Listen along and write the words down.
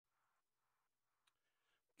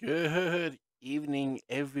Good evening,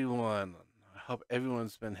 everyone. I hope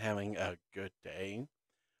everyone's been having a good day.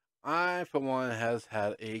 I, for one, has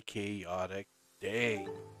had a chaotic day.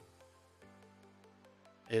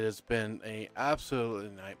 It has been a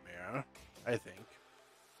absolute nightmare, I think.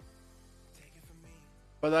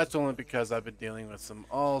 But that's only because I've been dealing with some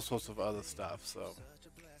all sorts of other stuff, so.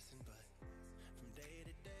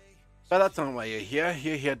 But that's not why you're here.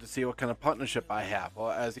 You're here to see what kind of partnership I have.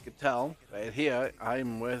 Well, as you can tell, right here,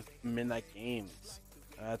 I'm with Midnight Games.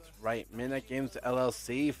 That's right, Midnight Games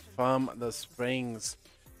LLC from the Springs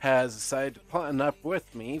has decided to partner up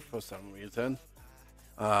with me for some reason.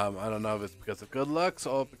 I don't know if it's because of good looks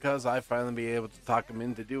or because I finally be able to talk them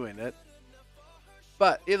into doing it.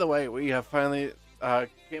 But either way, we have finally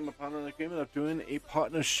came upon an agreement of doing a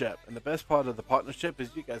partnership. And the best part of the partnership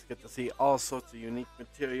is you guys get to see all sorts of unique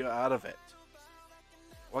material out of it.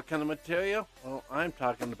 What kind of material? Well, I'm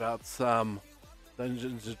talking about some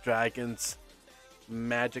Dungeons and Dragons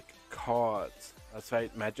Magic cards. That's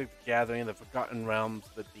right, Magic the Gathering, the Forgotten Realms,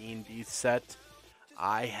 the D&D set.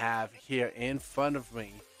 I have here in front of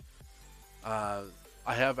me. I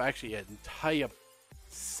have actually an entire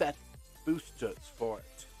set boosters for it.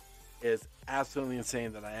 It is absolutely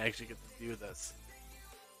insane that I actually get to do this.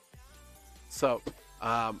 So,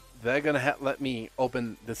 they're gonna let me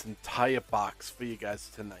open this entire box for you guys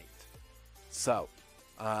tonight. So,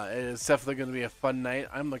 it is definitely going to be a fun night.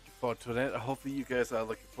 I'm looking forward to it. Hopefully you guys are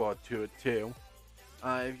looking forward to it too.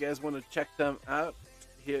 If you guys want to check them out,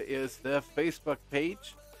 here is their Facebook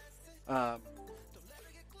page. Trying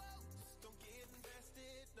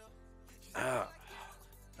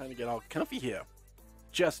to get all comfy here.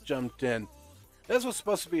 Just jumped in. This was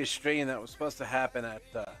supposed to be a stream that was supposed to happen at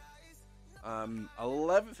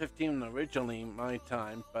 11:15 originally my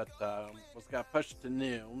time, but got pushed to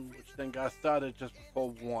noon, which then got started just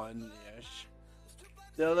before 1-ish.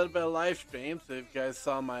 Did a little bit of live stream, so if you guys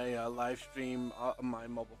saw my live stream on my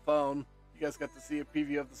mobile phone, you guys got to see a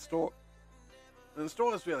preview of the store. And the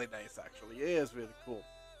store is really nice, actually. It is really cool.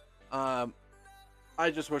 I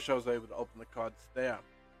just wish I was able to open the cards there.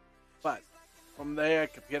 But from there,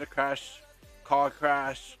 computer crash, car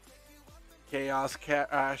crash, chaos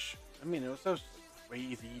crash. I mean, it was a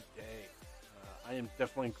crazy day. I am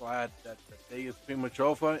definitely glad that the day is pretty much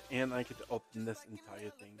over and I get to open this entire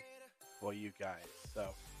thing for you guys.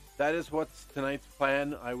 So that is what's tonight's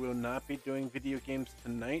plan. I will not be doing video games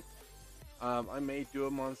tonight. I may do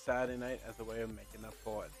them on Saturday night as a way of making up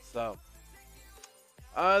for it. So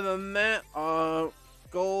other than that,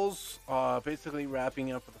 goals are basically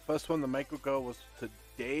wrapping up for the first one. The micro goal was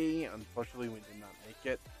today. Unfortunately, we did not make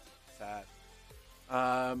it. Sad.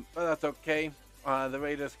 But that's okay. The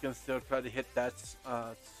Raiders can still try to hit that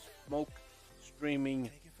smoke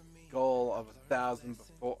streaming goal of 1,000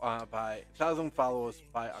 before by 1,000 followers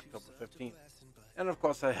by October 15th. And of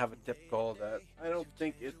course, I have a tip goal that I don't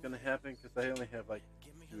think is going to happen because I only have like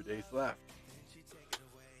 2 days left.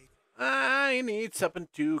 I need something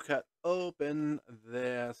to cut open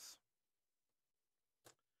this.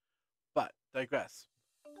 But digress.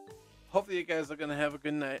 Hopefully you guys are going to have a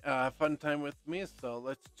good night, fun time with me, so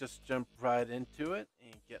let's just jump right into it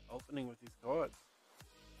and get opening with these cards.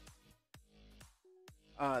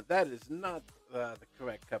 That is not the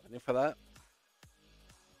correct company for that.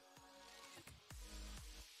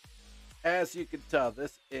 As you can tell,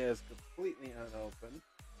 this is completely unopened.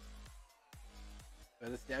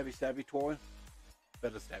 Better stabby toy.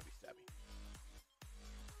 Better stabby.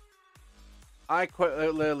 I quite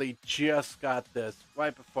literally just got this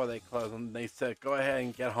right before they closed, and they said, go ahead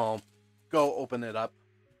and get home. Go open it up.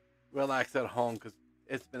 Relax at home, because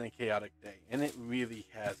it's been a chaotic day. And it really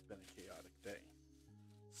has been a chaotic day.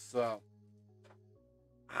 So,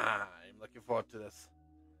 I'm looking forward to this.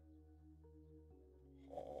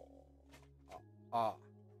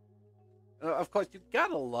 Of course, you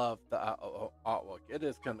gotta love the artwork. It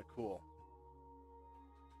is kind of cool.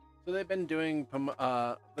 So they've been doing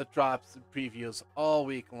the drops and previews all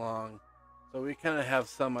week long. So we kind of have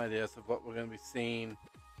some ideas of what we're going to be seeing.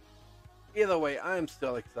 Either way, I'm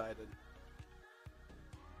still excited.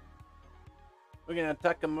 We're going to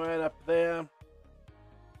tuck them right up there.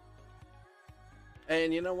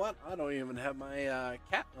 And you know what? I don't even have my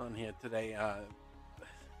cat on here today.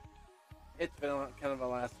 It's been kind of a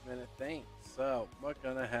last minute thing. So we're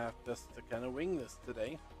going to have just to kind of wing this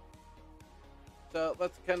today. So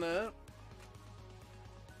let's I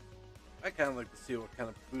kind of like to see what kind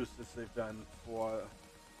of boosters they've done for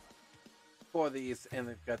these, and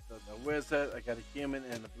they've got the wizard, I got a human,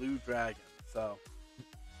 and a blue dragon. So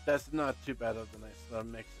that's not too bad of a nice little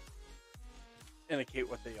mix. Indicate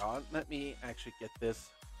what they are. Let me actually get this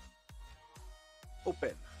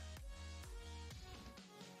open.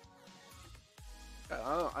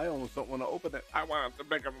 I almost don't want to open it. I want to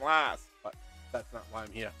make them last, but that's not why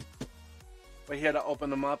I'm here. We're here to open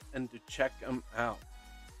them up and to check them out.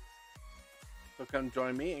 So come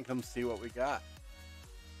join me and come see what we got.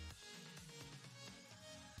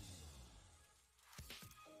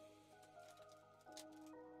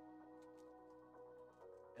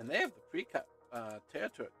 And they have the pre-cut tear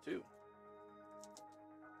to it too.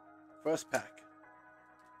 First pack.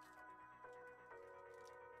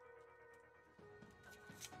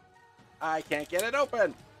 I can't get it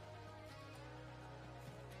open.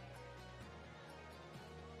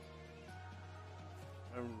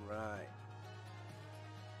 All right.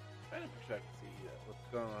 Trying to make sure I can see what's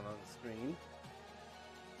going on the screen.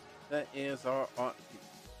 That is our art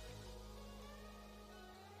piece.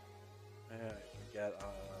 All right, we got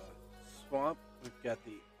Swamp. We've got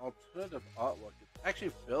the alternative artwork. It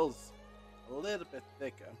actually feels a little bit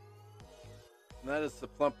thicker. And that is the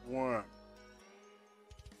Plump Worm.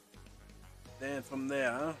 Then from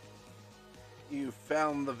there, you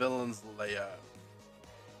found the villain's lair.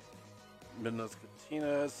 Midnight's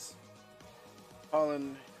Katinas,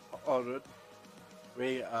 Holland ordered,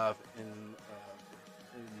 Ray of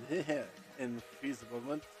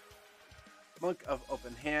Infeasiblement, Monk of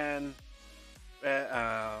Open Hand,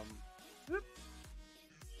 not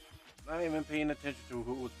even paying attention to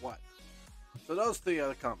who was what. So those three are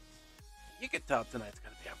the comments. You can tell tonight's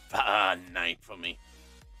gonna be a fun night for me.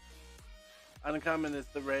 Uncommon is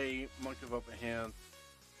the Ray, Monk of Open Hands,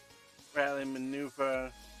 Rally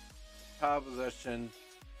Maneuver, Power Possession,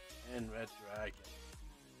 and Red Dragon.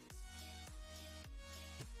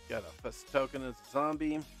 Got our first token as a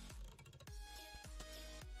zombie.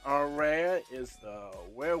 Our rare is the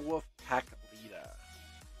Werewolf Pack Leader.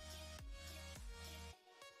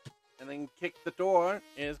 And then Kick the Door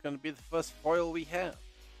is going to be the first foil we have.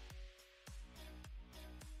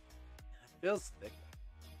 It feels thicker.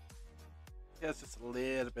 Yeah, it's just a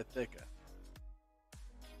little bit thicker.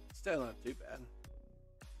 Still not too bad.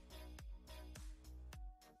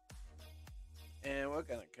 And we're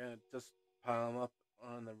gonna kind of just pile them up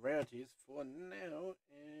on the rarities for now,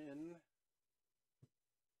 and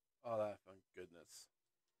all that fun goodness.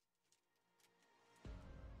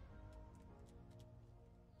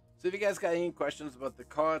 So if you guys got any questions about the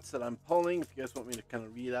cards that I'm pulling, if you guys want me to kind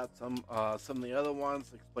of read out some of the other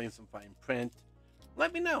ones, explain some fine print,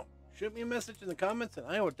 let me know. Shoot me a message in the comments, and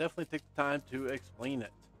I will definitely take the time to explain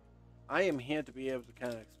it. I am here to be able to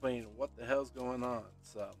kind of explain what the hell's going on.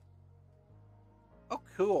 So, oh,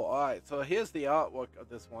 cool. All right, so here's the artwork of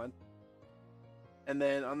this one, and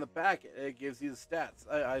then on the back it gives you the stats.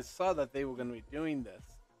 I saw that they were going to be doing this,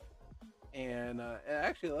 and it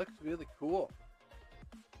actually looks really cool.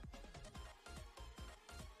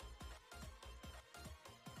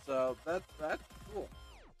 So that's cool.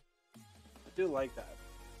 I do like that.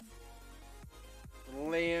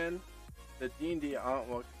 Land, the D&D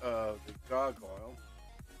artwork of the gargoyle,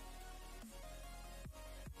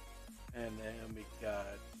 and then we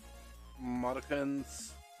got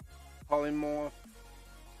Modicans, Polymorph,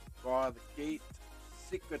 Bar the Gate,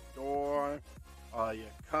 Secret Door,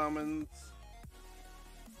 your commons.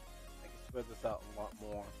 I can spread this out a lot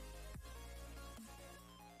more.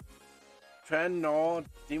 Tranor,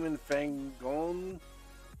 Demon Fangon,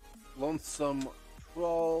 Lonesome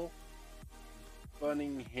Troll,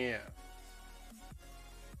 Burning Hands.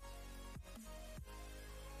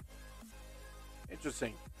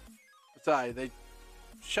 Interesting. Sorry, they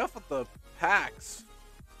shuffled the packs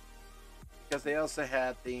because they also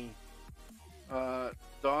had the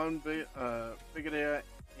Dawn Brigadier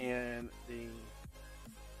and the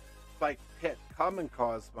Spike Pit common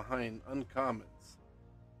cards behind uncommons.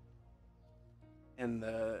 And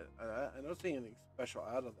I don't see anything special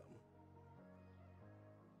out of them.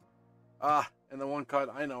 And the one card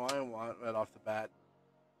I know I want right off the bat.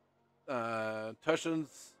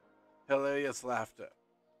 Tushan's Hilarious Laughter.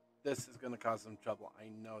 This is going to cause some trouble. I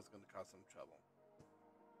know it's going to cause some trouble.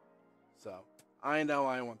 So, I know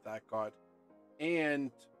I want that card.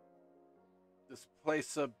 And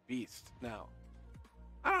Displacer Beast. Now,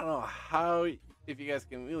 I don't know how, if you guys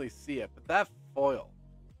can really see it, but that foil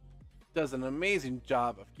does an amazing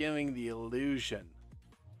job of giving the illusion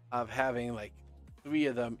of having like 3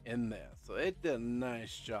 of them in there. So it did a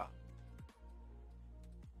nice job.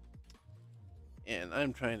 And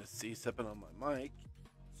I'm trying to see something on my mic.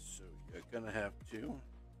 So you're gonna have to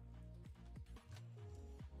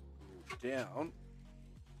move down.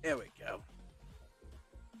 There we go.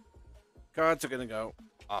 Cards are gonna go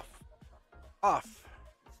off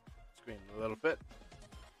screen a little bit.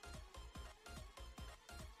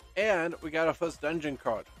 And we got our first dungeon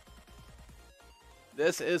card.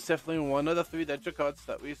 this is definitely one of the 3 dungeon cards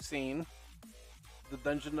that we've seen. The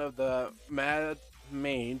Dungeon of the Mad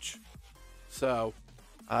Mage. So,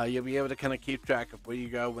 you'll be able to kind of keep track of where you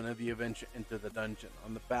go whenever you venture into the dungeon.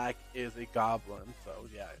 On the back is a goblin, so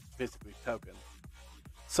yeah, it's basically token.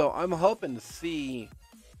 So I'm hoping to see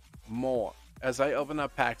more. As I open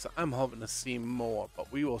up packs, I'm hoping to see more,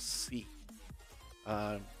 but we will see.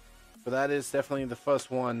 But that is definitely the first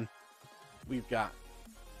one we've got.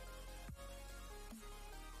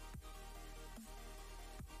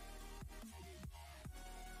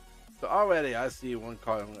 So already I see one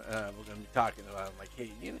card we're going to be talking about. I'm like, hey,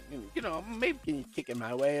 you know, maybe can you kick it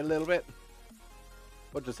my way a little bit?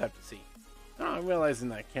 We'll just have to see. Oh, I'm realizing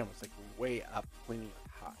that camera's like way up, plenty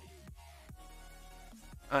high.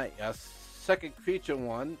 Alright, yes. Second creature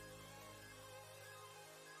one.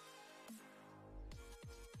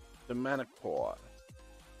 The Manicore.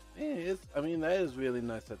 I mean, that is really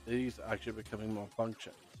nice that these are actually becoming more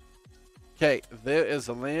functions. Okay, there is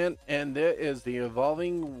a land, and there is the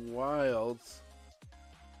Evolving Wilds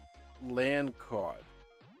land card.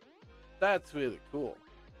 That's really cool.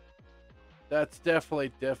 That's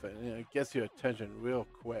definitely different. You know, it gets your attention real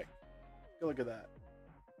quick. Look at that.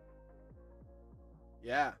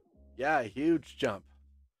 Yeah, huge jump.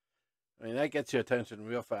 I mean, that gets your attention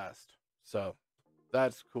real fast. So,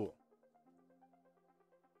 that's cool.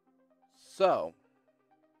 So,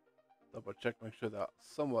 double check, make sure they're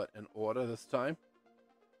somewhat in order this time.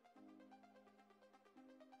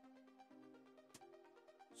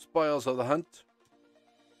 Spoils of the Hunt.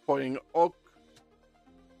 Pointing Oak.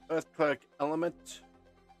 Earthquake Element.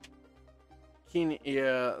 Keen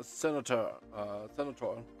Ear Senator.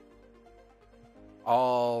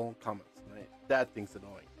 All comments. Right? That thing's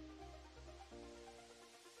annoying.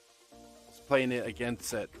 I was playing it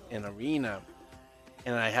against it in Arena,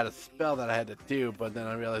 and I had a spell that I had to do, but then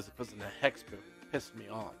I realized it was in a hex, but it pissed me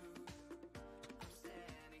off.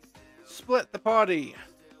 Split the party.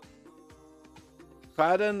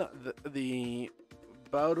 Pardon the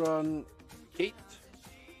Bowdron Kate.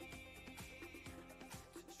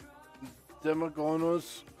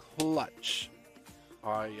 Demagonos Clutch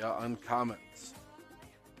are your uncommons.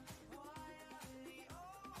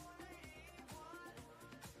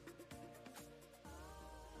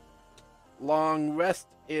 Long Rest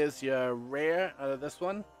is your rare out of this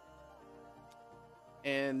one.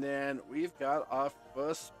 And then we've got our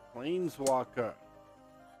first Planeswalker.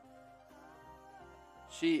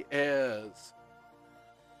 She is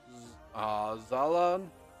Zalan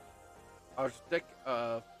Architect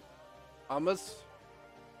of Amas.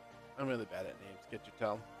 I'm really bad at names, can't you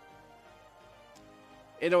tell?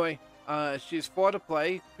 Anyway, she's 4 to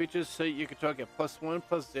play. Creatures so you can target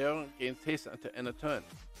 +1/+0, gains haste until end of turn.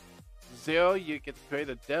 0, you get to create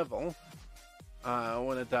a devil.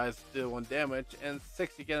 When it dies, deal 1 damage. And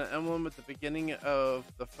 6, you get an emblem at the beginning of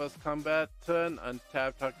the first combat turn.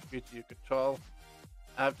 Untap target creature you control.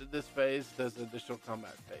 After this phase, there's an additional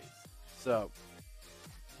combat phase. So,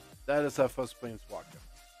 that is our first Planeswalker.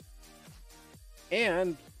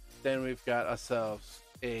 And then we've got ourselves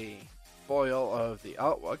a foil of the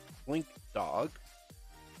artwork, Blink Dog.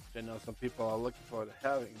 Which I know some people are looking forward to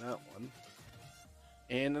having that one.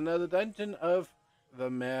 And another dungeon of the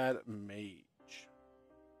Mad Mage.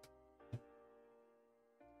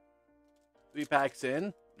 3 packs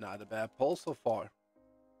in, not a bad pull so far.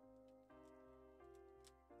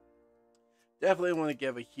 Definitely want to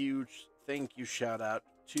give a huge thank you shout out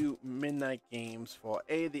to Midnight Games for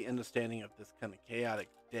the understanding of this kind of chaotic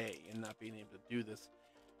day and not being able to do this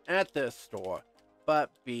at their store,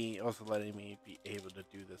 but B, also letting me be able to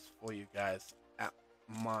do this for you guys at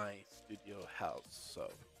my studio house.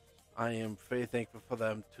 So I am very thankful for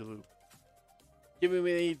them to giving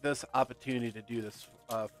me this opportunity to do this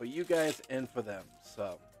for you guys and for them.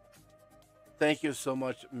 So thank you so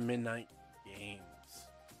much, Midnight Games.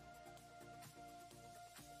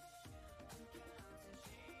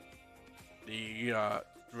 The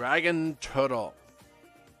Dragon Turtle.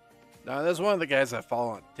 Now, there's one of the guys I follow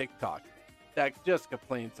on TikTok that just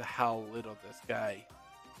complains how little this guy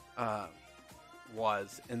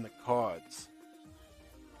was in the cards.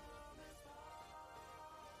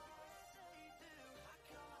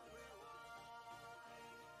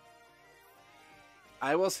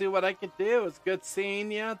 I will see what I can do. It's good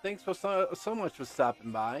seeing you. Thanks for so much for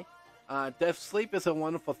stopping by. Death sleep is a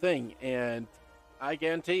wonderful thing, and I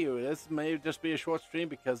guarantee you this may just be a short stream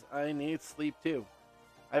because I need sleep too.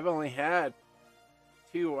 I've only had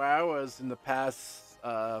 2 hours in the past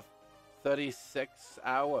 36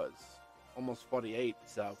 hours, almost 48.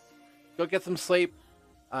 So go get some sleep.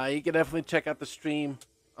 You can definitely check out the stream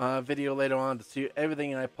video later on to see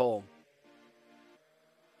everything I pull.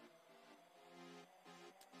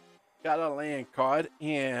 got a land card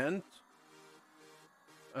and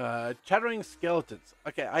chattering skeletons.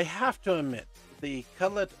 Okay, I have to admit the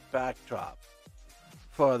colored backdrop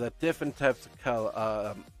for the different types of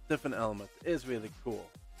color, different elements is really cool.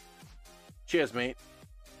 Cheers, mate.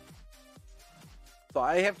 So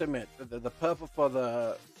I have to admit that the purple for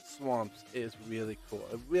the swamps is really cool.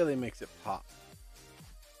 It really makes it pop.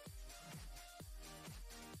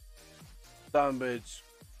 Stonebridge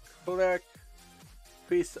Cleric,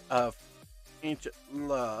 Priest of Ancient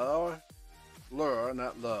Lure,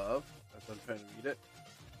 not love, as I'm trying to read it.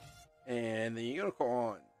 And the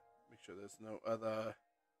Unicorn. Make sure there's no other.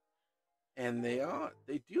 And they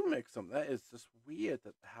do mix them. That is just weird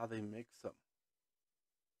how they mix them.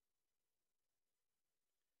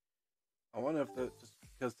 I wonder if that's just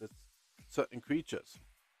because it's certain creatures.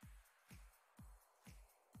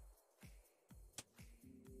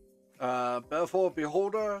 Baleful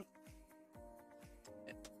Beholder,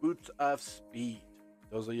 Boots of Speed.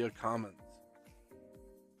 Those are your commons.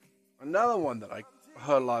 Another one that I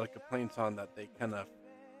heard a lot of complaints on that they kind of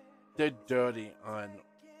did dirty on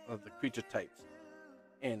the creature types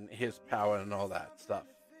and his power and all that stuff.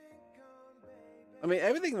 I mean,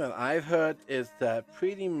 everything that I've heard is that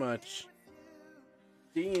pretty much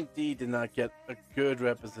D&D did not get a good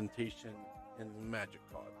representation in Magic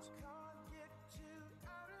cards.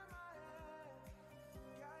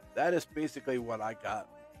 That is basically what I got,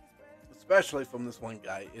 especially from this one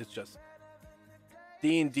guy. It's just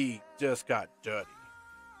D&D just got dirty,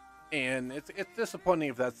 and it's disappointing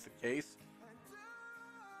if that's the case.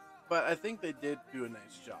 But I think they did do a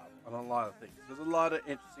nice job on a lot of things. There's a lot of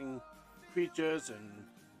interesting creatures and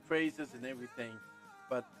phrases and everything,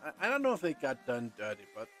 but I don't know if they got done dirty.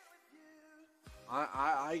 But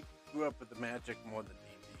I grew up with the Magic more than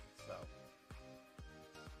D&D, so.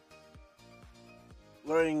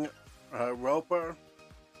 Luring Roper,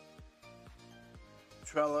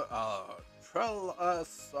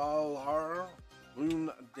 Trellisolar Moon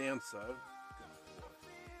Dancer,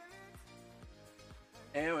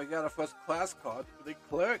 and we got our first class card, the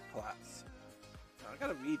Cleric class. Now, I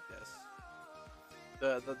gotta read this.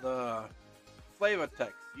 The flavor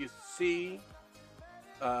text. You see,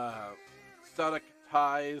 static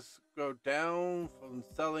ties go down from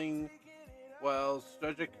selling, while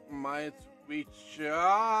strategic minds reach,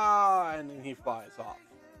 and then he flies off.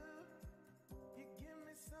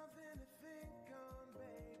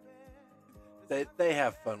 They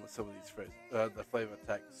have fun with some of these phrases, the flavor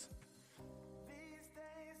texts.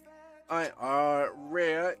 Alright, our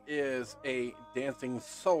rare is a dancing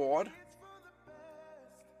sword.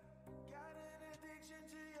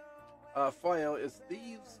 Foil is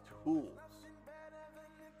thieves' tools.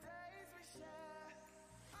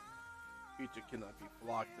 Creature cannot be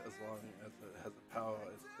blocked as long as it has a power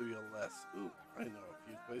as 3 or less. Ooh, I know a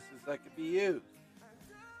few places that could be used.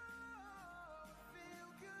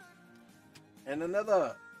 And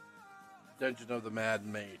another Dungeon of the Mad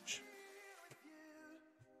Mage.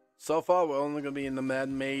 So far, we're only going to be in the Mad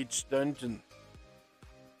Mage dungeon.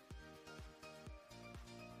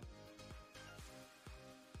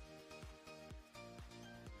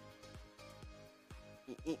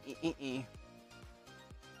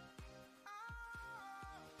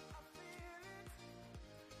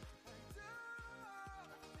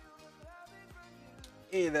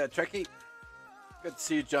 Hey there, Trekkie. Good to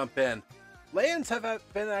see you jump in. Lands have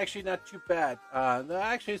been actually not too bad. They're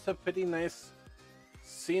actually some pretty nice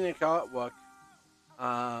scenic artwork.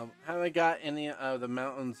 Haven't got any of the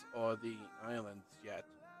mountains or the islands yet.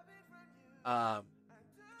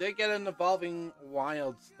 They get an evolving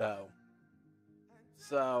wilds though.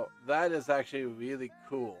 So that is actually really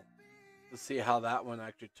cool to see how that one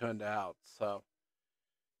actually turned out. So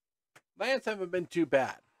lands haven't been too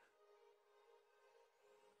bad.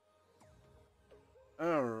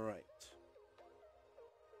 Alright.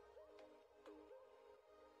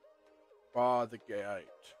 Oh, the gate.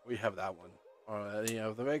 We have that one. Or,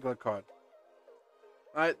 the regular card.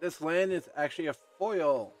 Alright, this land is actually a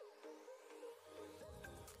foil.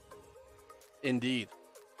 Indeed.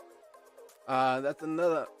 That's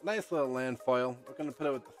another nice little land foil. We're going to put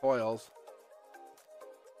it with the foils.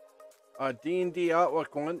 Our D&D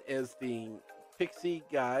artwork one is the Pixie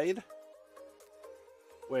Guide,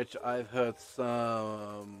 which I've heard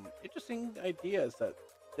some interesting ideas that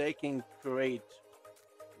they can create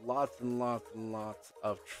lots and lots and lots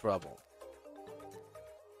of trouble.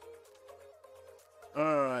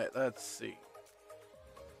 Alright, let's see.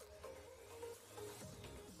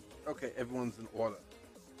 Okay, everyone's in order.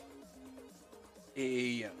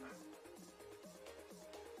 A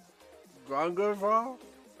Grongovar,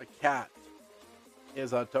 a cat,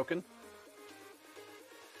 is our token.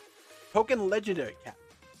 token legendary cap,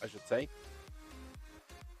 I should say.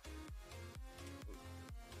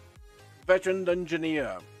 Veteran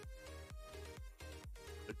Engineer,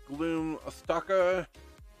 the Gloom Stalker,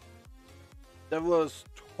 Deviler's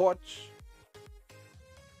Torch,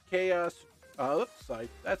 Chaos. Oops, sorry,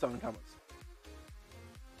 that's uncommons.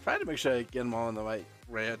 Try to make sure I get them all in the right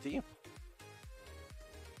rarity.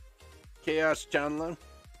 Chaos Chandler,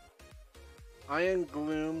 Iron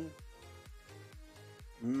Gloom,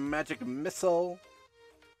 Magic Missile,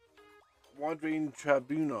 Wandering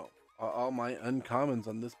Tribunal are all my uncommons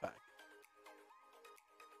on this pack.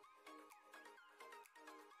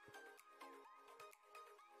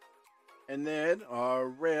 And then our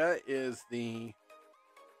rare is the...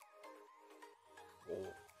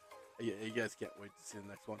 you guys can't wait to see the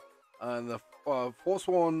next one. The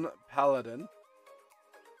Forsworn Paladin.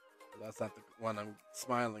 That's not the one I'm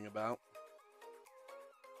smiling about.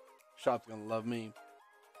 Shop's gonna love me.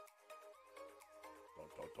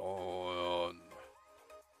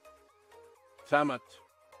 Tiamat.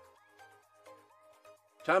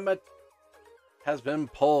 Tiamat has been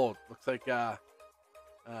pulled. Looks like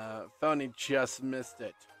Phony just missed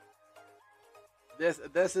it.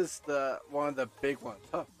 This is the one of the big ones.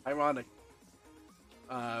 Huh, ironic.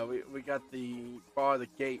 We got the Bar the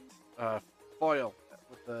Gate foil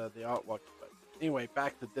with the artwork. But anyway,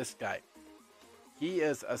 back to this guy. He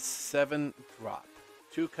is a 7-drop,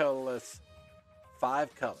 2 colorless,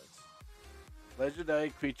 5 colors.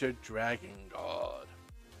 Legendary creature, Dragon God.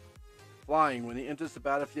 Flying. When he enters the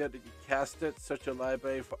battlefield, if you cast it, search your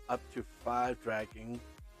library for up to 5 dragon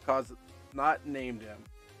cards not named him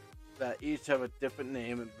that each have a different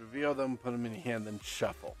name, and reveal them, put them in your hand, then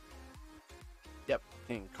shuffle. Yep,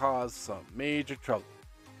 can cause some major trouble.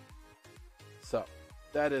 So,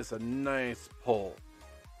 that is a nice pull.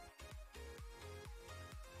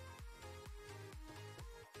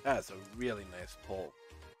 That's a really nice pull.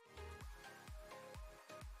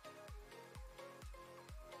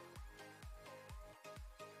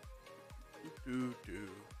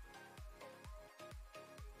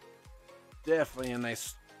 Definitely a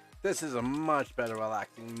nice... This is a much better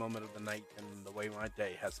relaxing moment of the night than the way my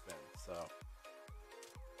day has been. So,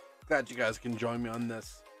 glad you guys can join me on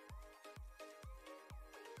this.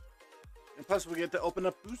 And plus, we get to open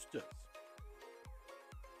up boosters.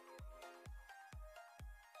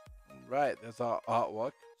 Right, there's our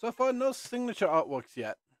artwork. So far, no signature artworks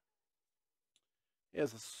yet.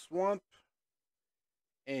 Here's a swamp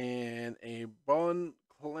and a Bone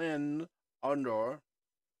Clan Under.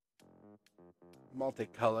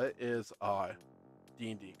 Multicolor is our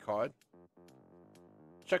D&D card.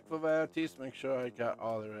 Check for rarities, make sure I got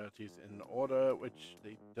all the rarities in order, which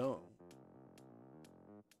they don't.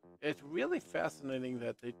 It's really fascinating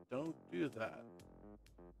that they don't do that.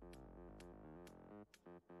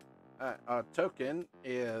 Our token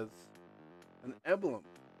is an emblem.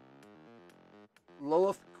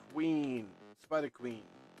 Lilith Queen, Spider Queen.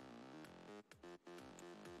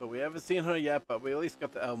 So we haven't seen her yet, but we at least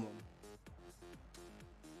got the emblem.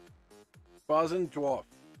 Frozen Dwarf.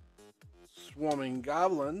 Swarming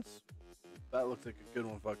Goblins. That looks like a good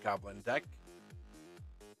one for a Goblin deck.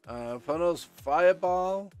 Phonos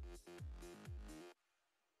Fireball.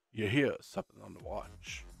 You hear something on the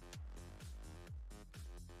watch.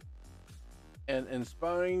 And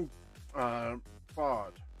Inspiring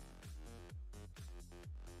Bard.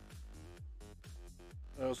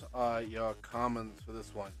 Those are your commons for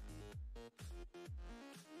this one.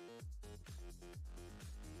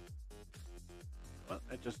 Well,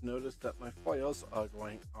 I just noticed that my foils are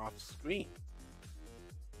going off screen.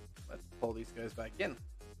 Let's pull these guys back in.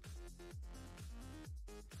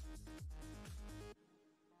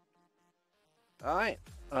 Alright,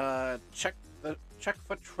 check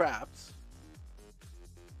for traps.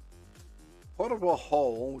 Portable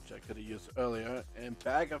hole, which I could have used earlier, and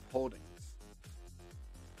bag of holdings.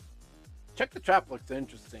 Check the trap looks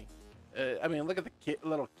interesting. I mean, look at the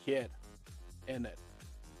little kid in it.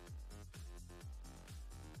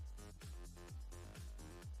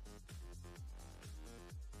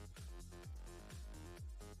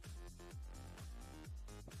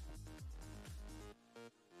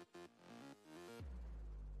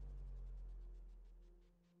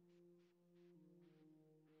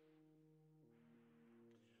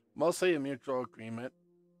 Mostly a mutual agreement.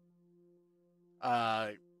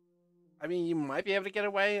 I mean, you might be able to get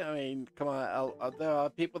away. I mean, come on. There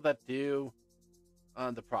are people that do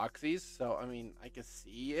the proxies. So, I mean, I can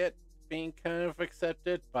see it being kind of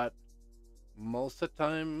accepted. But most of the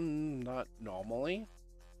time, not normally.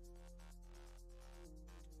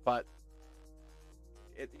 But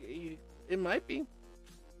it might be.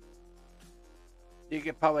 You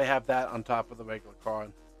could probably have that on top of the regular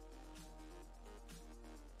card.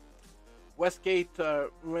 Westgate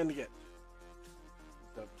Renegade.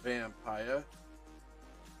 The vampire.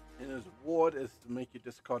 And his ward is to make you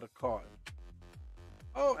discard a card.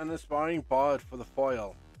 Oh, and Aspiring Bard for the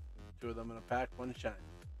foil. 2 of them in a pack, 1 shine.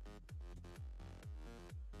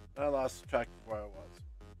 I lost track of where I was.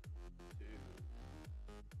 2.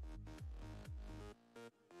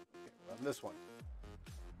 Okay, on this one.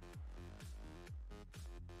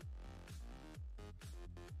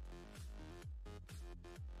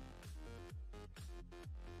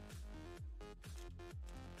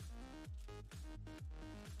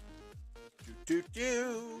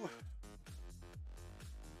 Do.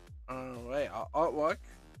 Alright, our artwork.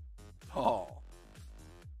 Oh,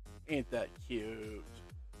 ain't that cute?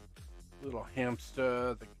 Little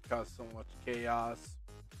hamster that can cause so much chaos.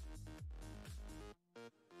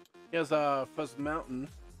 Here's our first mountain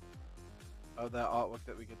of that artwork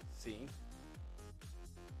that we get to see.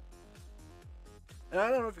 And I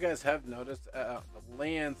don't know if you guys have noticed, the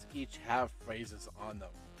lands each have phrases on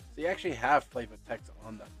them. So you actually have flavor text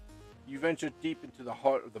on them. You venture deep into the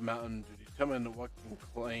heart of the mountain to determine what can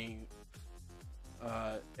claim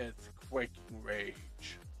its quaking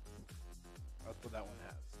rage. That's what that one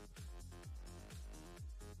has.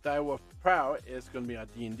 Direwolf Prow is going to be our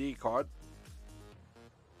D&D card.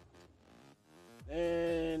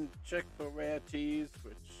 And check for rarities,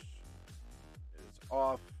 which is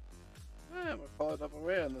off. I'm going to call it up a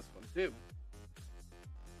rare on this one too.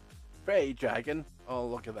 Fey Dragon. Oh,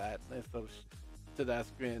 look at that. Nice little to-that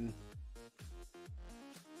grin.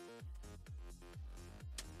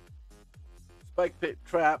 Spike Pit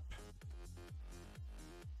Trap.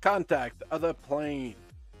 Contact Other Plane.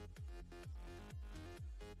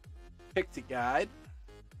 Pixie Guide.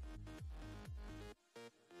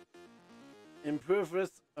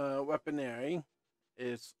 Improvised Weaponry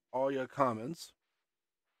is all your commons.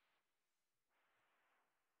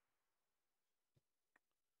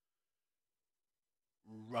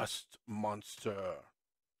 Rust Monster.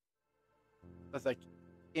 That's like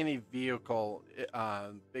any vehicle,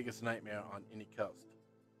 biggest nightmare on any coast.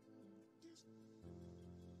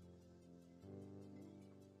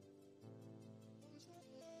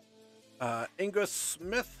 Ingress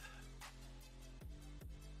Smith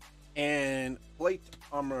and Plate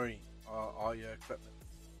Armory are all your equipment,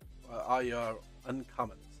 all your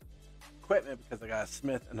uncommons. Equipment because I got a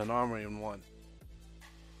Smith and an Armory in one.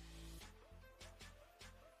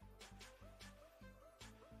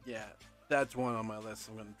 Yeah, that's one on my list.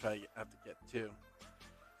 I'm gonna have to get two.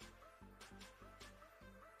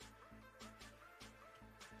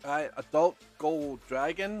 Alright, Adult Gold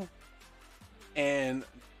Dragon and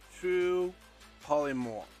True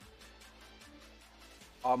Polymorph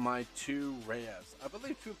are my 2 rares. I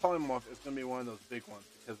believe True Polymorph is going to be one of those big ones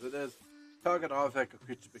because it is target artifact or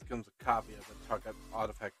creature becomes a copy of the target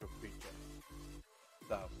artifact or creature.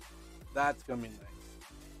 So that's going to be nice.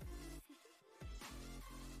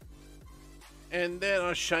 And then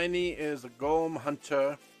our shiny is a Golem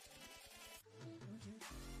Hunter.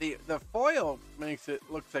 The foil makes it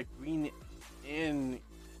look like green and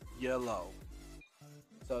yellow.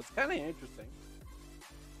 So it's kind of interesting.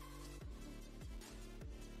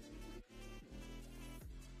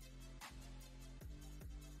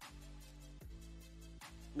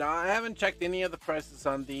 Now, I haven't checked any of the prices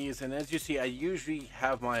on these, and as you see, I usually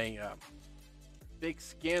have my big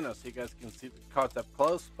scanner so you guys can see the cards up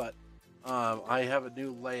close, but I have a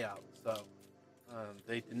new layout, so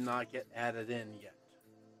they did not get added in yet.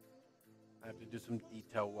 I have to do some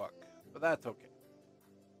detail work, but that's okay.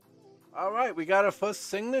 All right, we got our first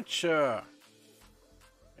signature.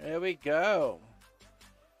 There we go.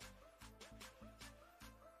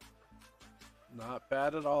 Not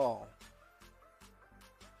bad at all.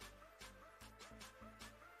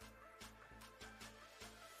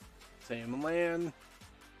 Same land.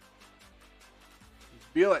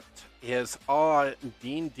 Bullet is our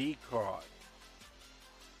D&D card.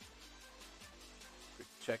 Quick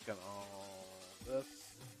check on all this.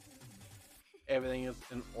 Everything is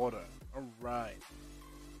in order. All right.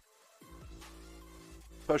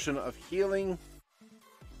 Potion of Healing.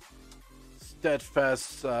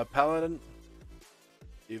 Steadfast Paladin.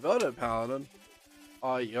 Devoted Paladin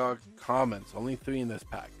are your commons. Only 3 in this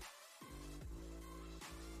pack.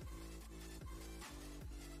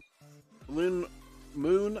 Moon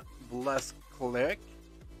Blessed Cleric.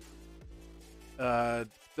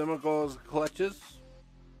 Demogorgon's Clutches.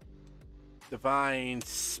 Divine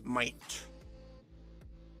Smite.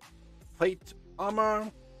 Plate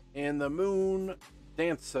Armor and the Moon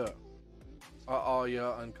Dancer are all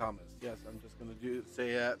your uncommons. Yes, I'm just gonna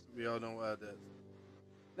say that. We all know what it is.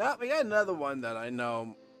 Now we got another one that I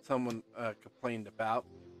know someone complained about,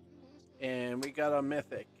 and we got a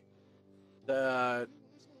mythic, the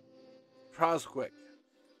Prosquick.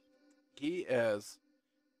 He is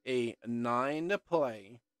a 9 to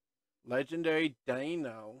play legendary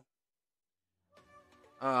dino.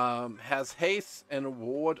 Has haste and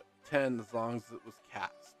ward 10 as long as it was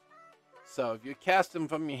cast. So if you cast him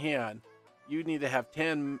from your hand, you need to have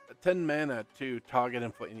 10 mana to target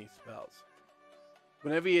him for any spells.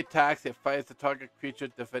 Whenever he attacks, it fires the target creature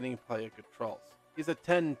defending player controls. He's a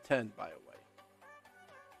 10/10, by the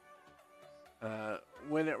way.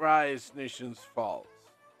 When it rises, nations falls.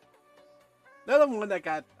 Another one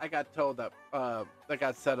that I got told that that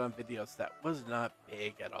got said on videos that was not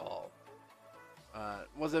big at all.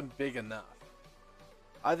 Wasn't big enough.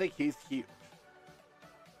 I think he's huge.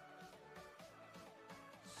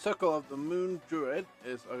 Circle of the Moon Druid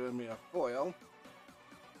is going to be a foil.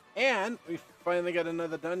 And we finally got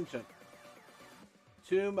another dungeon.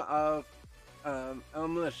 Tomb of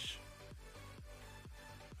Elmlish.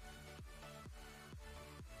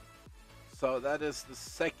 So that is the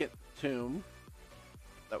second tomb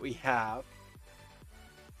that we have.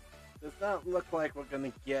 Does not look like we're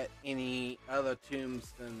going to get any other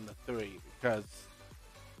tombs than the 3 because...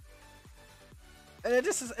 And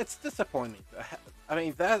it's disappointing. I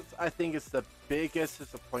mean, that I think is the biggest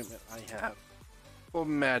disappointment I have for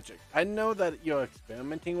Magic. I know that you're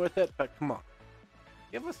experimenting with it, but come on.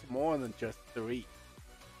 Give us more than just 3.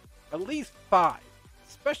 At least 5.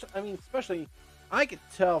 Especially, I could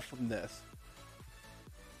tell from this.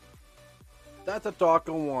 That's a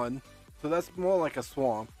darker one, so that's more like a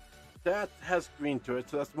swamp. That has green to it,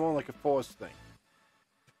 so that's more like a forest thing.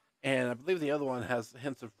 And I believe the other one has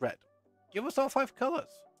hints of red. Give us all 5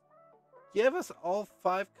 colors. Give us all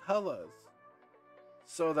 5 colors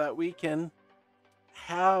so that we can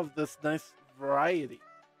have this nice variety.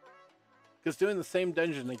 Because doing the same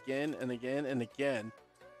dungeon again and again and again,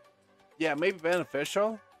 yeah, maybe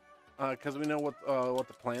beneficial because we know what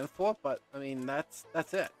the plan for. But I mean, that's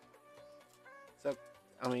it. So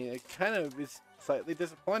I mean, it kind of is slightly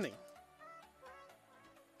disappointing.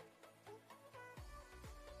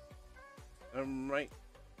 Right.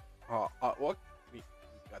 Artwork. We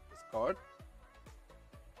got this card.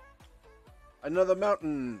 Another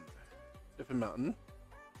mountain. Different mountain.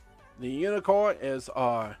 The unicorn is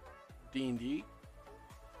our D&D.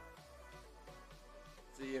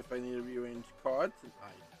 See if I need to rearrange cards, and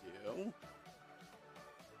I do.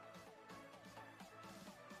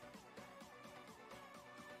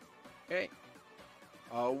 Okay.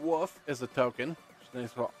 Wolf is a token. There's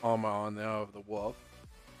nice little armor on there of the wolf.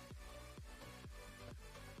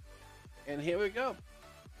 And here we go.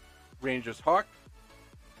 Ranger's Hawk.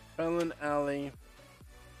 Felon Alley.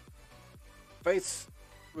 Face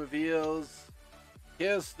reveals.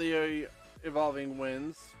 Here's the Evolving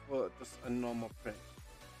Winds for just a normal print.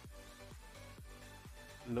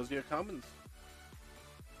 And those are your commons.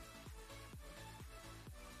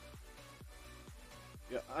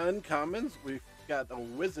 Your uncommons, we've got a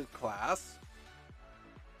Wizard class.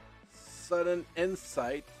 Sudden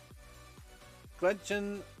Insight.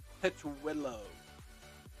 Gretchen Petruello.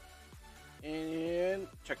 And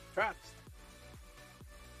check traps.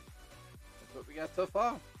 That's what we got so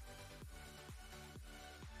far.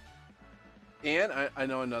 And I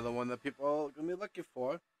know another one that people are going to be looking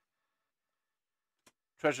for.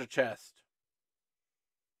 Treasure Chest.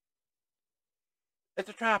 It's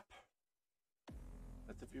a trap.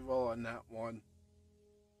 That's if you roll on that one.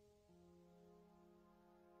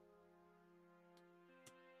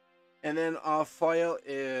 And then our foil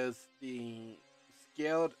is the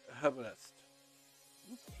Scaled Herbalist.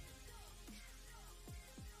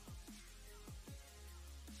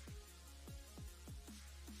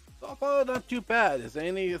 So far, not too bad. Is there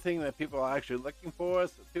anything that people are actually looking for?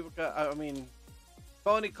 So people got, I mean,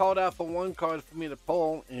 Tony called out for one card for me to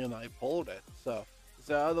pull, and I pulled it. So, is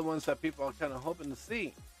there other ones that people are kind of hoping to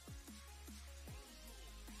see?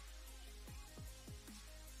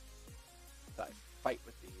 So I fight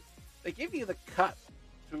with these. They give you the cut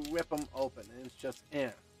to rip them open, and it's just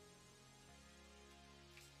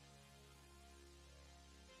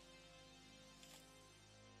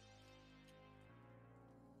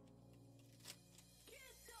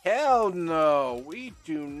Hell no! We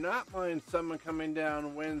do not mind someone coming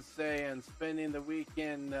down Wednesday and spending the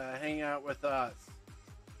weekend hanging out with us.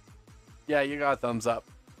 Yeah, you got a thumbs up.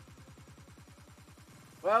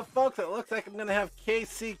 Well, folks, it looks like I'm going to have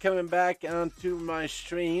KC coming back onto my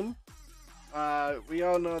stream. We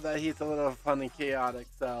all know that he's a little fun and chaotic,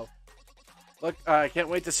 so... Look, I can't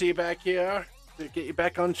wait to see you back here to get you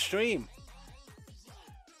back on stream.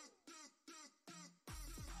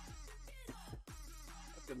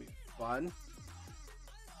 fun.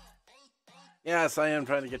 Yes, I am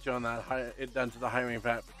trying to get you on that it done to the hiring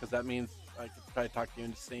event because that means I could try to talk you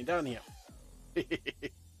into staying down here.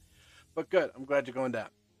 But good, I'm glad you're going down.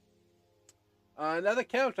 Another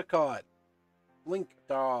character card. Blink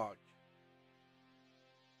Dog.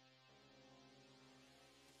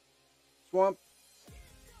 Swamp.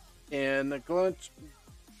 And the Glunt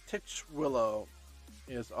Titch Willow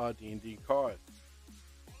is our D&D card.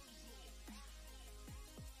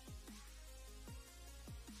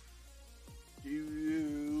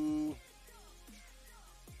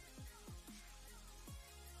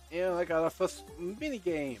 And I got our first mini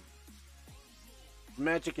game.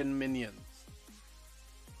 Magic and Minions.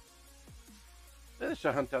 Then I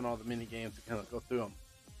should hunt down all the mini games and kind of go through them.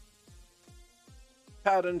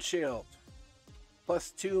 Pattern Shield.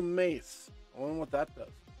 +2 Mace. I wonder what that does.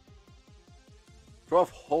 12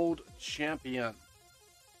 Hold Champion.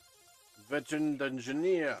 Veteran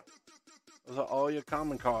Dungeoneer. Those are all your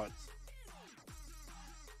common cards.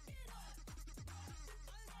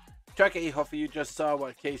 Chucky, hopefully you just saw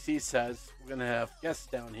what KC says. We're going to have guests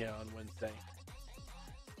down here on Wednesday.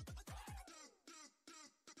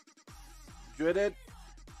 Dreaded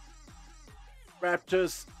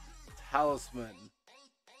Raptor's Talisman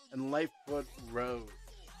and Lightfoot Rose.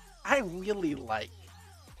 I really like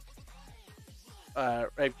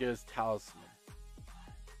Raptor's Talisman.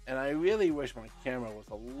 And I really wish my camera was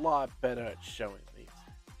a lot better at showing these.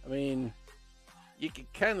 I mean, you can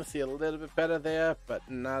kind of see a little bit better there, but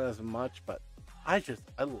not as much. But I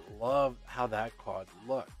love how that card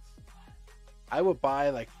looks. I would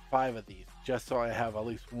buy like 5 of these just so I have at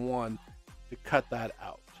least one to cut that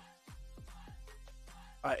out.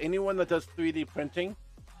 Anyone that does 3D printing,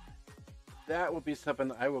 that would be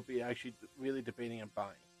something I would be actually really debating on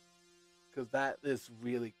buying. Because that is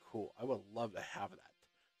really cool. I would love to have that.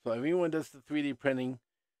 So if anyone does the 3D printing,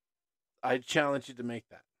 I challenge you to make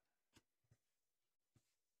that.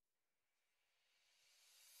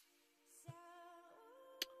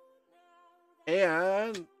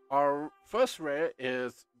 And our first rare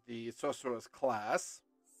is the Sorcerer's Class.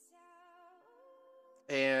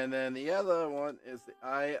 And then the other one is the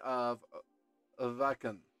Eye of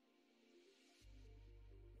Vakan.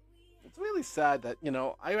 It's really sad that,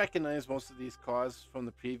 I recognize most of these cards from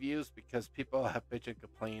the previews because people have bitched and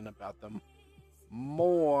complained about them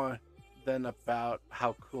more than about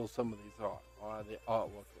how cool some of these are, or the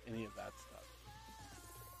artwork, or any of that stuff.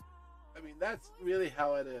 I mean, that's really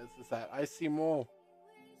how it is that I see more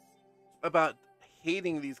about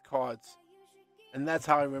hating these cards, and that's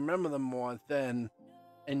how I remember them more than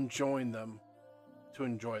enjoying them to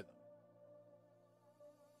enjoy them.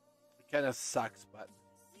 It kind of sucks, but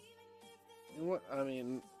you know what? I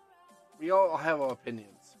mean, we all have our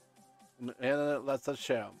opinions, and let's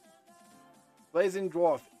share them. Blazing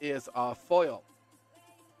Dwarf is our foil.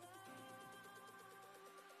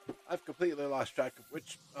 I've completely lost track of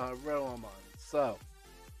which row I'm on. So,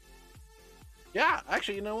 yeah,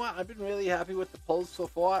 actually, you know what? I've been really happy with the pulls so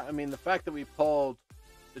far. I mean, the fact that we pulled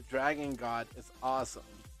the Dragon God is awesome.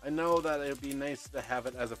 I know that it would be nice to have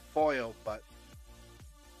it as a foil, but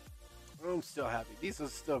I'm still happy. These are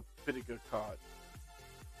still pretty good cards.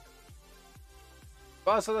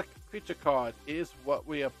 Basilisk Creature card is what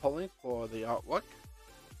we are pulling for the artwork.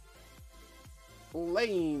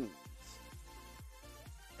 Flames.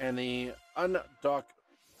 And the Undark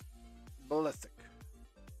Ballistic.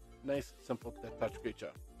 Nice, simple touch creature.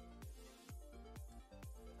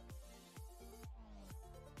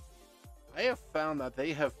 I have found that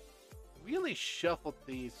they have really shuffled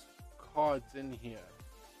these cards in here.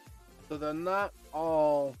 So they're not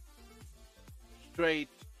all straight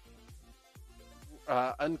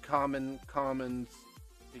uncommon commons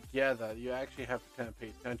together. You actually have to kind of pay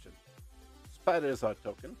attention. Spider is our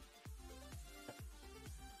token.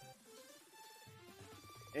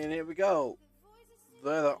 And here we go.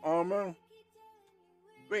 Leather Armor,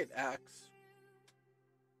 Great Axe,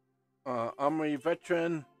 Armory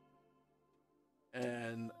Veteran,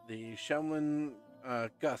 and the Shaman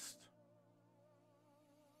Gust.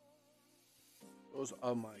 Those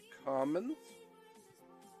are my commons.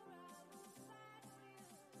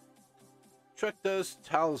 Trickster's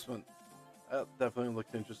Talisman. That definitely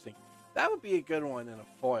looks interesting. That would be a good one in a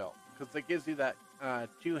foil, because it gives you that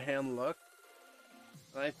two-hand look.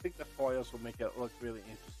 And I think the foils will make it look really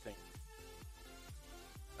interesting.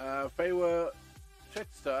 Feywa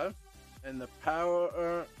Trickster and the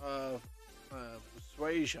Power of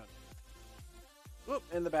Persuasion. Whoop,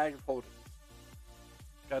 and the Bag of Holding.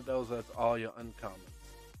 Got those as all your uncommons.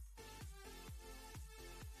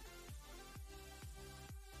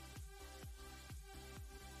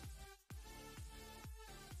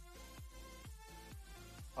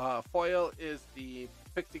 Foil is the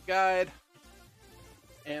Pixie Guide,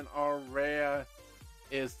 and our rare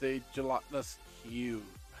is the Gelatinous Cube.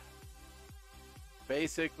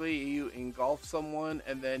 Basically, you engulf someone,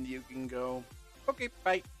 and then you can go, okay,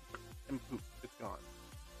 bye, and poof, it's gone.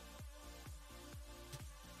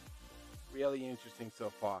 Really interesting so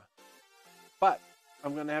far. But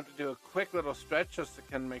I'm going to have to do a quick little stretch just to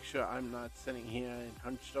kind of make sure I'm not sitting here and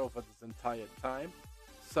hunched over this entire time.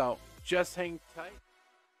 So just hang tight.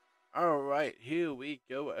 Alright, here we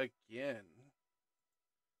go again.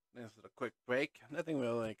 This is a quick break. Nothing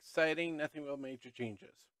really exciting, nothing real major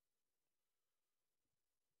changes.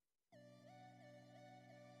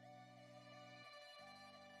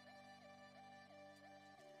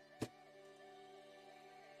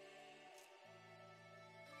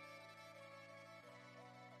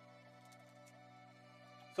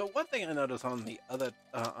 So one thing I noticed on the other,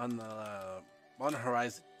 on the Modern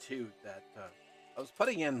Horizon 2 that I was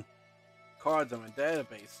putting in cards on my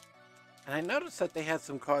database, and I noticed that they had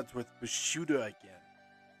some cards with Bushido again.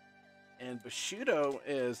 And Bushido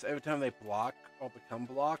is every time they block or become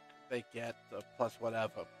blocked, they get a plus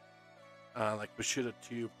whatever, like Bushido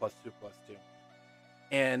 2 plus 2 plus 2.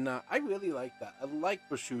 And I really like that. I like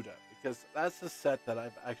Bushido because that's a set that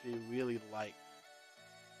I've actually really liked.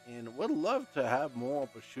 And would love to have more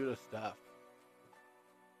Bushido stuff.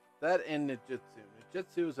 That and Nijitsu.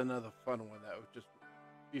 Nijitsu is another fun one that would just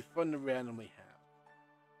be fun to randomly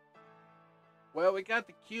have. Well, we got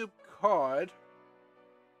the Cube card.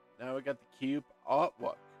 Now we got the Cube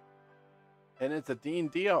artwork. And it's a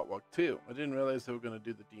D&D artwork too. I didn't realize they were going to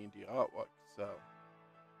do the D&D artwork. So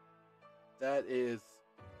that is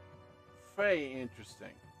very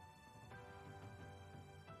interesting.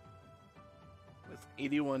 There's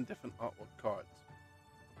 81 different artwork cards.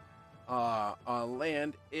 Our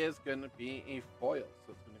land is going to be a foil,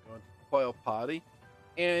 so it's going to go into the foil party.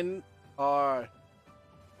 And our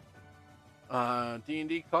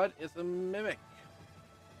D&D card is a mimic.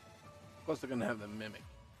 Of course, they're going to have the mimic.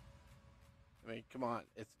 I mean, come on,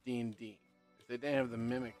 it's D&D. If they didn't have the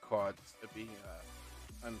mimic cards, it'd be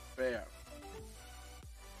unfair.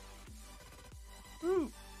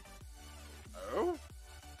 Ooh. Oh.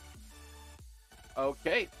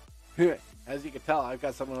 Okay, as you can tell, I've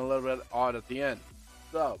got something a little bit odd at the end.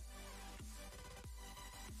 So,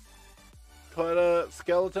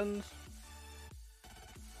 skeletons,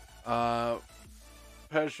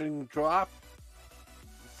 Pershing Drop,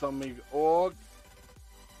 Summing Org,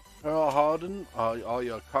 Pearl Harden, all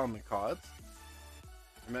your common cards.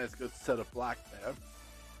 A nice good set of black there.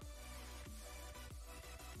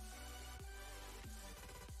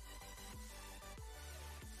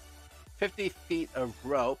 "50 feet of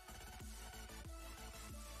rope,"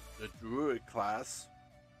 the druid class,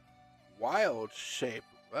 wild shape,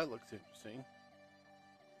 that looks interesting.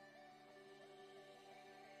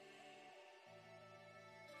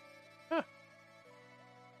 Huh.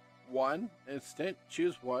 1 instant,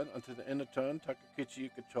 choose one until the end of turn. Target creature you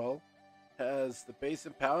control has the base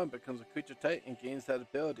and power and becomes a creature type and gains that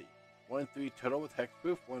ability. 1/3 turtle with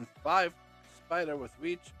hexproof, 1/5 spider with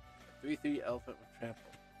reach, 3/3 elephant with trample.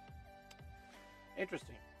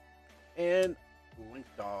 Interesting. And Link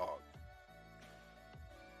Dog.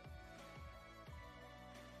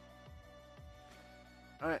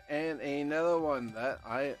 Alright, and another one that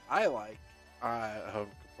I like, have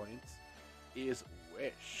complaints, is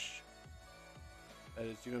Wish. That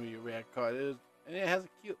is going to be a rare card. And it has a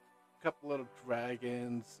cute couple little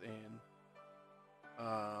dragons and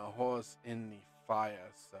horse in the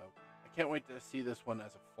fire. So I can't wait to see this one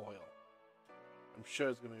as a foil. I'm sure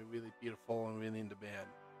it's going to be really beautiful and really in demand.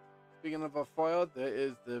 Speaking of a foil, there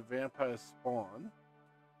is the Vampire Spawn.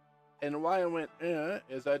 And why I went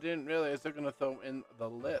is I didn't realize they're going to throw in the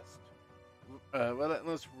list.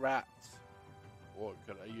 Relentless Rats. Or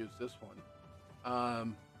could I use this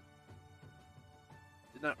one?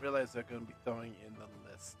 Did not realize they're going to be throwing in the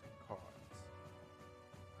list cards.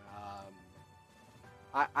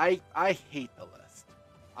 I hate the list.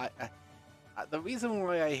 The reason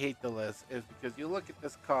why I hate the list is because you look at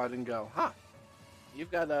this card and go, huh,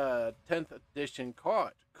 you've got a 10th edition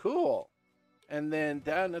card. Cool. And then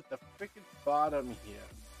down at the freaking bottom here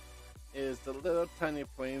is the little tiny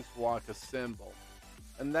Planeswalker symbol.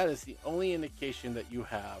 And that is the only indication that you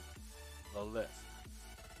have the list.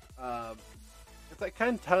 It's like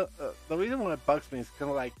kind of, the reason why it bugs me is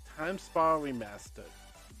kind of like Time Spiral Remastered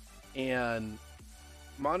and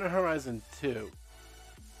Modern Horizon 2.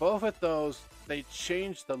 Both of those, they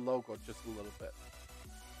changed the logo just a little bit.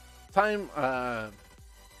 Time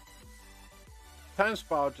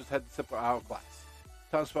Spiral just had the simple hourglass.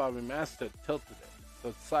 Time Spiral Remastered tilted it, so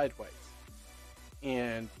it's sideways.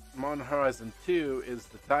 And Modern Horizon 2 is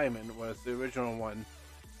the diamond, whereas the original one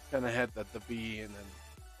kind of had the V and then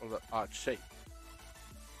or the odd shape.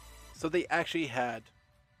 So they actually had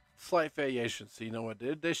slight variations, so you know what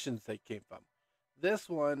the editions they came from. This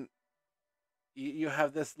one, you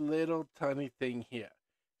have this little tiny thing here,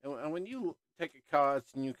 and when you take a card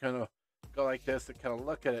and you kind of go like this and kind of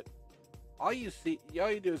look at it, all you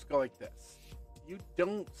do is go like this. You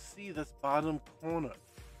don't see this bottom corner,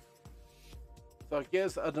 so it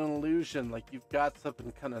gives an illusion like you've got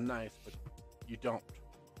something kind of nice, but you don't.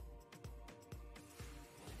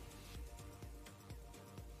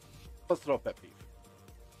 Let's throw up that beef.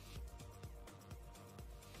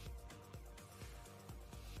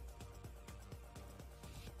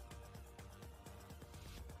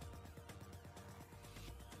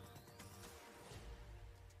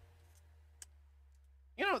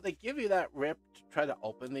 You know, they give you that rip to try to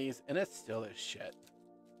open these, and it still is shit.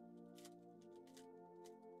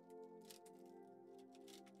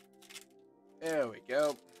 There we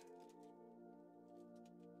go.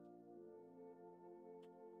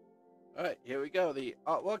 Alright, here we go. The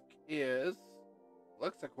artwork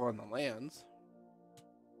looks like we're on the lands.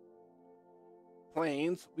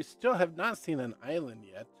 Plains. We still have not seen an island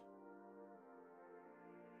yet.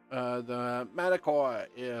 The Metacore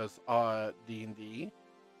is D&D.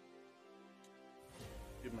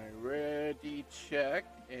 Do my ready check,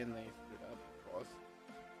 and they screwed up, of course.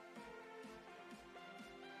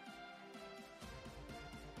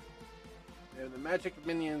 And the Magic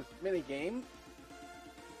Minions minigame.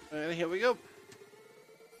 And here we go.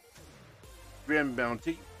 Grim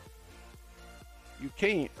Bounty. You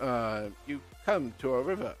come to a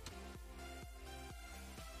river.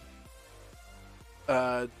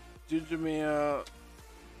 Dujamir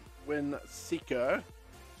Wind Seeker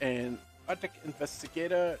and Arctic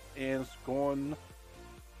Investigator and Scorn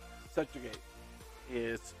Subjugate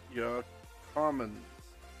is your commons.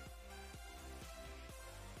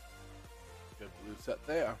 Good blue set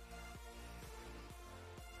there.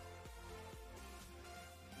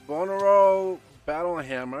 Bonero Battle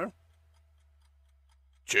Hammer.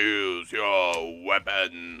 Choose your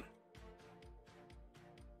weapon.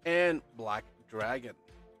 And Black Dragon.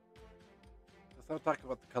 Let's not talk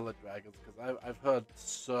about the colored dragons because I've heard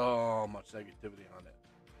so much negativity on it.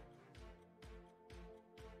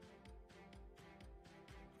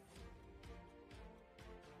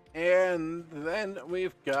 And then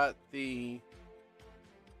we've got the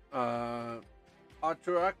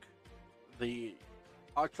Arturak, the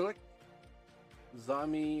Archelic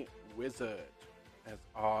Zami Wizard as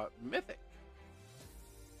our mythic.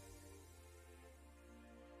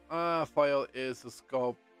 Foil is the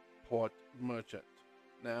Skullport Merchant.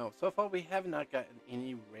 Now, so far we have not gotten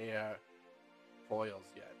any rare foils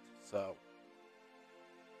yet, so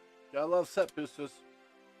gotta love set boosters.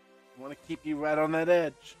 Want to keep you right on that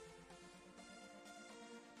edge.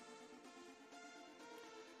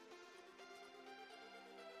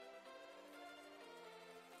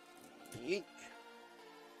 Yeek.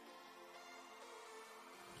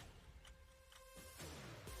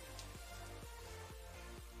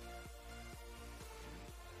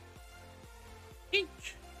 Yeet.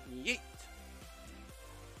 Yeet.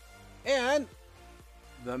 And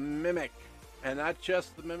the Mimic. And not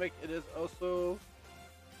just the Mimic, it is also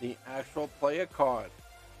the actual player card.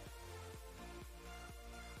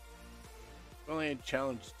 Only in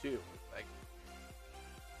challenge 2, like,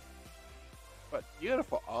 but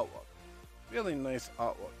beautiful artwork. Really nice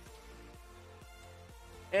artwork.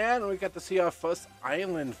 And we got to see our first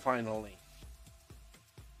island finally.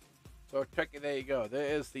 So check it, there you go.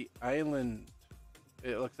 There is the island.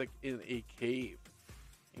 It looks like in a cave.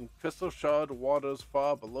 In crystal shard waters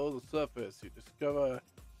far below the surface, you discover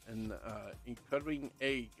an encountering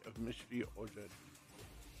egg of mystery origin.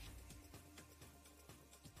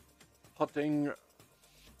 Hunting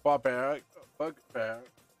Bugbear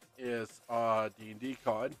is our D&D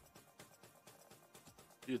card.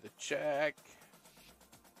 Do the check.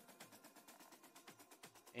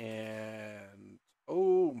 And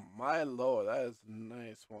oh my lord, that is a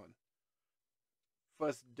nice one.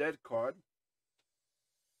 First dead card.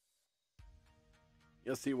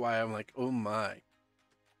 You'll see why I'm like, oh my.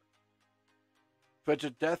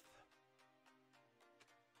 Frigid Death.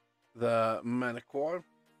 The Manticore.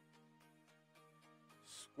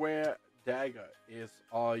 Square Dagger is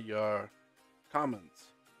all your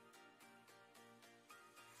commons.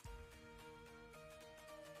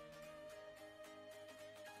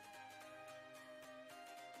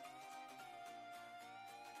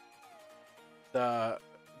 The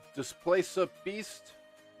Displacer Beast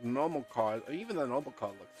normal card, or even the normal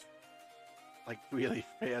card looks like really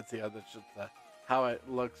fancy on the how it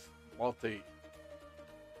looks multi.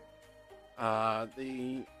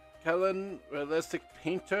 The Kellen Realistic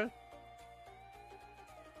Painter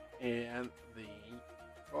and the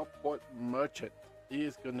Port Merchant.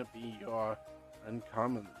 These are going to be your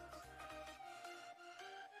uncommons.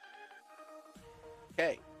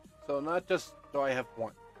 Okay, so not just do I have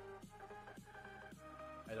one.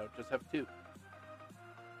 I don't just have two.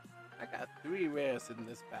 I got 3 rares in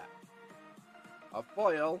this pack. A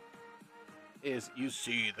foil is you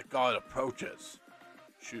see the god approaches.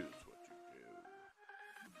 Choose what you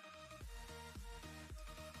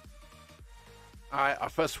do. Alright, our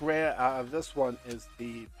first rare out of this one is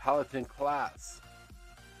the Paladin class.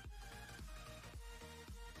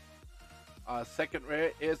 Our second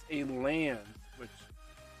rare is a land, which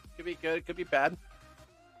could be good, could be bad.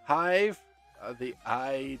 Hive, the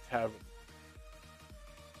Eye Tavern.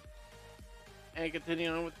 And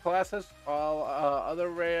continuing on with classes, all other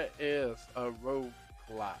rare is a rogue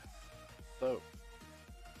class. So,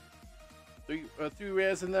 three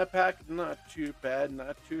rares in that pack, not too bad,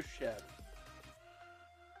 not too shabby.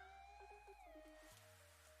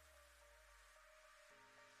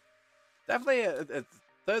 Definitely,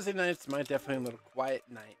 Thursday night's definitely a little quiet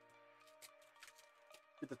night.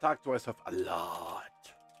 Get to talk to myself a lot.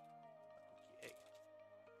 Okay.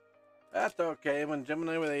 That's okay. When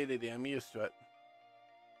Gemini with ADD, I'm used to it.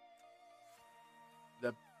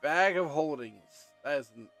 The Bag of Holdings. That is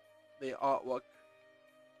the artwork.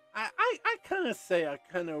 I kind of say I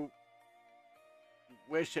kind of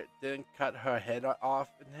wish it didn't cut her head off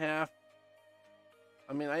in half.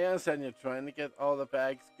 I mean, I understand you're trying to get all the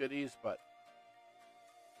bags goodies, but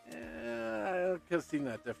I could have seen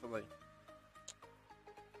that differently.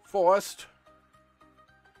 Forced.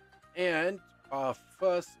 And our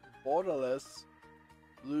first borderless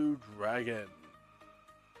blue dragon.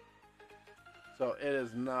 So it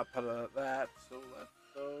is not part of that. So let's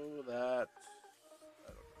throw that. I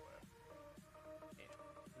don't know where. Yeah,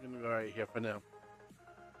 we're gonna go right here for now.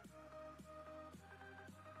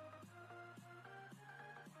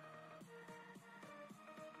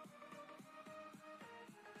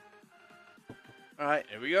 All right,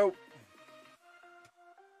 here we go.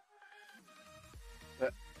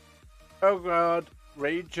 The Elgrod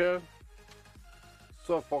Rager,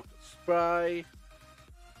 Suffolk Spry,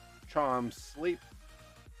 Charm Sleep,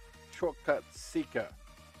 Shortcut Seeker.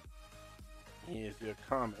 Here's your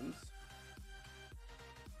commons.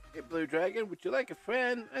 Hey, Blue Dragon, would you like a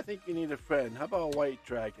friend? I think you need a friend. How about a White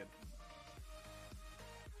Dragon?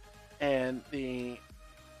 And the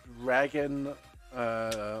Dragon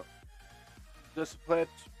Discipline.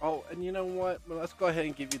 Oh, and you know what? Well, let's go ahead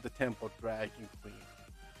and give you the Temple Dragon Queen.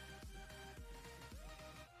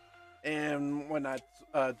 And why not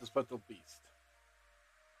Dispersal Beast?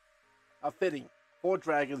 How fitting. 4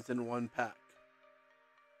 dragons in one pack.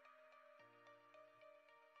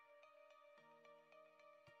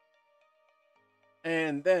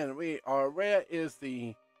 And then our rare is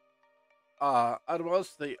the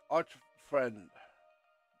uttermost, the Arch Friend,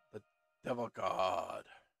 the Devil God.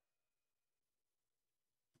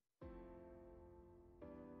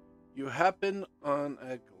 You happen on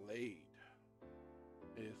a glade.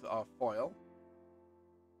 Is our foil.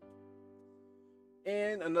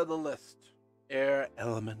 And another list. Air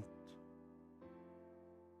element.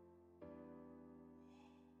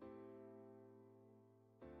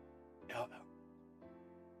 Yeah.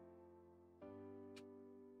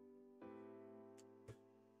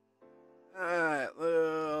 Alright,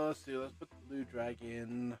 let's see. Let's put the blue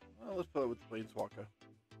dragon. Well, let's put it with the planeswalker. 1, 2, 3,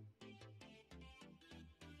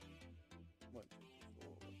 4, 1, 2,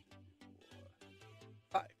 3,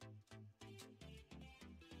 4, 5.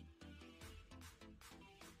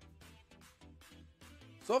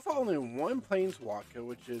 So far, only one planeswalker,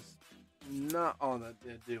 which is not all that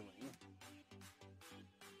they're doing.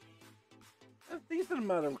 A decent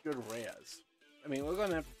amount of good rares. I mean, we're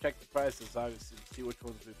gonna have to check the prices, obviously, to see which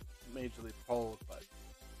ones we majorly pulled, but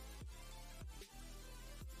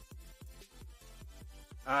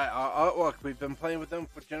our artwork, we've been playing with them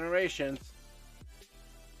for generations.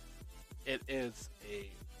 It is a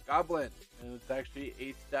goblin, and it's actually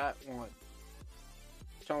a stat 1.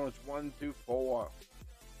 Challenge 1 through 4.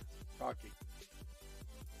 Talking.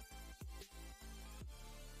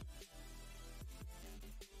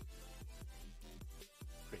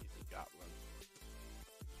 Crazy goblin.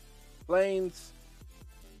 Plains.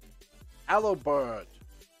 Owlbird.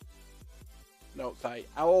 No, sorry,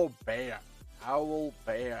 Owlbear.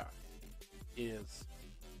 Owlbear is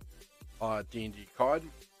a D&D card.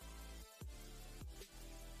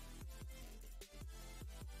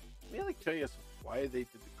 I'm really curious why they did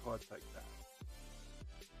the cards like that.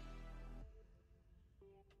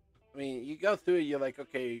 I mean, you go through it, you're like,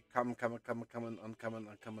 okay, common, uncommon,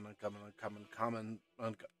 common.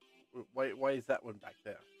 Why is that one back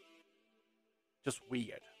there? Just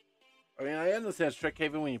weird. I mean, I understand Strict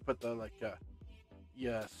Haven when you put the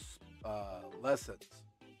yes, lessons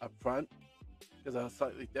up front because they were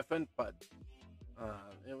slightly different, but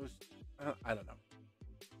it was I don't know,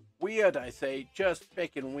 weird. I say, just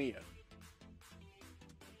freaking weird.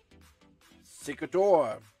 Secret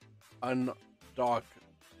door, undock,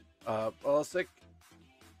 Ballistic,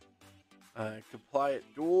 Compliant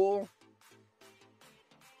Duel,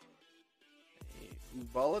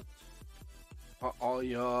 Bullet, all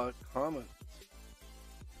your comments.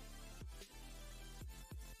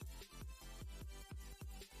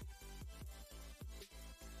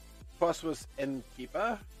 Prosperous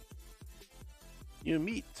Innkeeper, you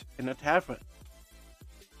meet in a tavern.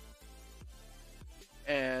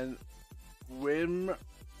 And Grim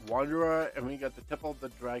Wanderer, and we got the Temple of the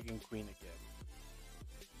Dragon Queen again.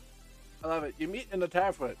 I love it. You meet in the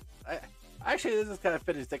tavern. Actually, this is kind of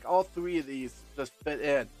fitting. It's like all three of these just fit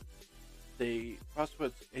in. The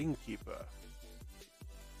Prosperous Innkeeper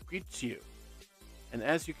greets you, and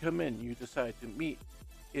as you come in, you decide to meet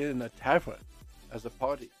in a tavern as a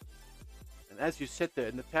party. And as you sit there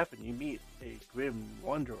in the tavern, you meet a Grim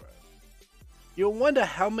Wanderer. You'll wonder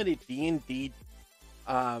how many D&D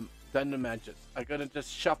Dungeon Masters are going to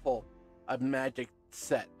just shuffle a magic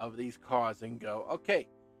set of these cards and go, okay.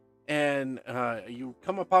 And you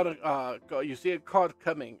come upon you see a card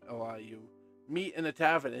coming, or you meet in a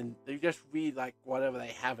tavern, and they just read like whatever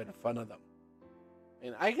they have in front of them.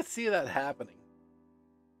 And I can see that happening.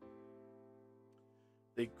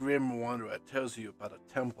 The Grim Wanderer tells you about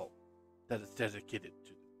a temple that is dedicated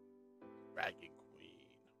to the Dragon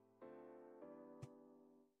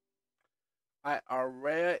Queen. Our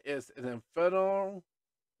rare is an Inferno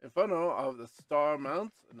of the Star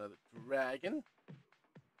Mounts, another dragon.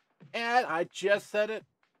 And I just said it,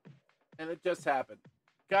 and it just happened.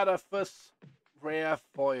 Got a first rare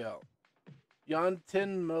foil.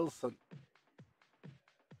 Yontin Milson.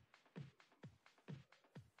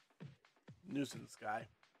 Nuisance guy.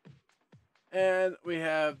 And we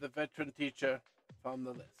have the veteran teacher from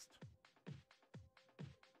the list.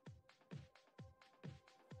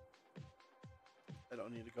 I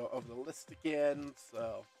don't need to go over the list again,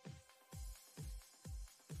 so.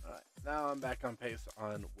 Alright, now I'm back on pace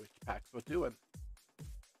on which packs we're doing.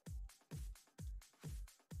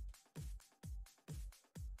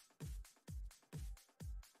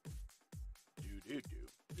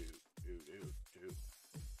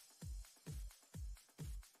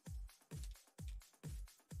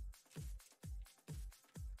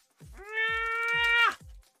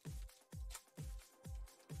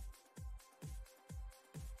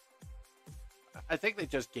 I think they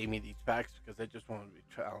just gave me these packs because they just wanted to be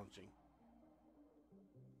challenging.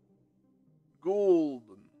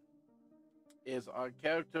 Golden is our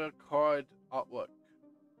character card artwork.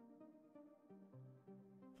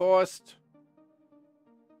 Forest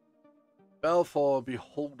Balfour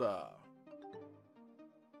Beholder.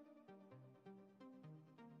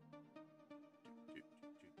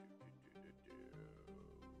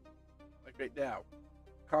 Like right now.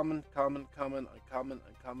 Common, uncommon,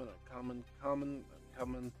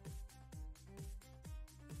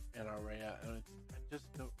 and our rare. And I just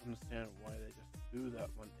don't understand why they just threw that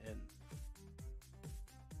one in.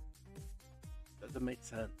 Doesn't make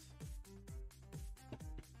sense.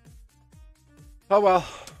 Oh well.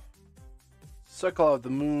 Circle of the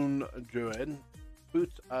Moon Druid,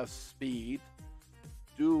 Boots of Speed,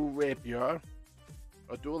 Dual Rapier,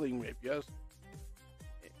 or Dueling Rapiers,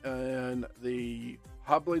 and the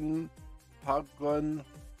Hoglin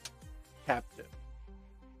Captain.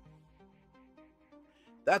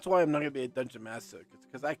 That's why I'm not going to be a Dungeon Master,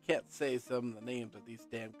 because I can't say some of the names of these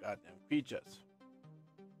damn goddamn creatures.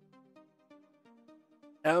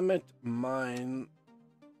 Element Mine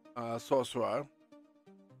Sorcerer,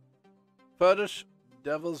 Furtish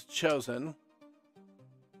Devil's Chosen,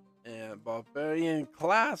 and Barbarian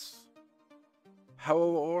Class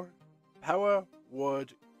Power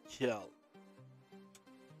Word Kill.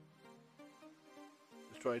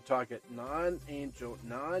 Destroy target non-angel,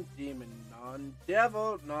 non-demon,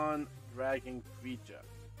 non-devil, non-dragon creature.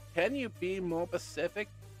 Can you be more specific?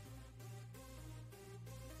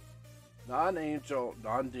 Non-angel,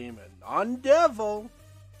 non-demon, non-devil,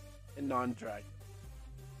 and non-dragon.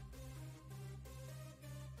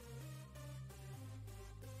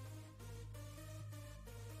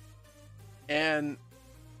 And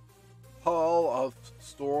Hall of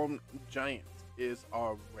Storm Giants is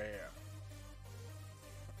our rare.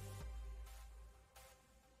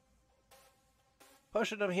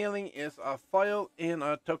 Potion of Healing is a foil, and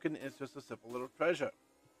a token is just a simple little treasure.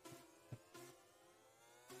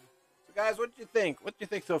 So guys, what do you think? What do you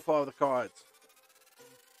think so far of the cards?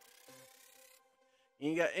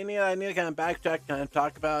 You got any idea to kind of backtrack, kind of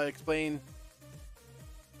talk about, explain?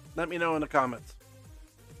 Let me know in the comments.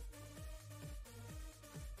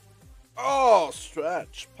 Oh,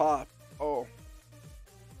 stretch, pop. Oh.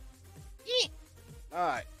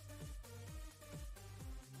 Alright.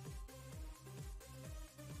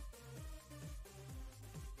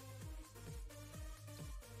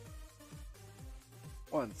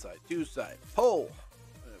 One side, two side, pull.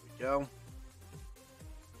 There we go.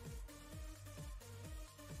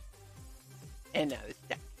 And now it's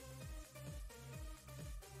done.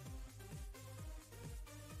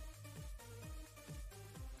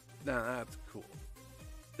 Now that's cool.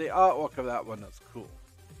 The artwork of that one is cool.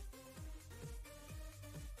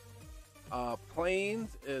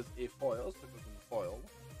 Plains is a foil, so it goes in the foil.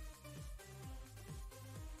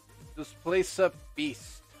 Displacer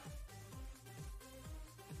Beast.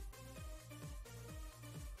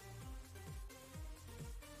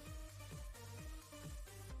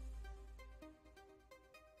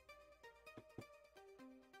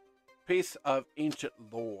 Piece of Ancient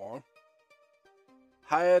Lore.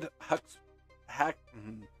 Hired Hex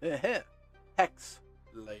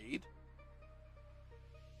Blade.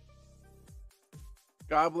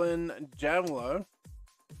 Goblin Jammler.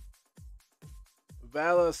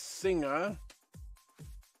 Valor Singer.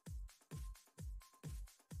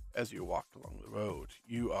 As you walk along the road,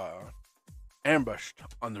 you are ambushed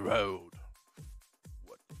on the road.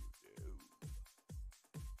 What do you do?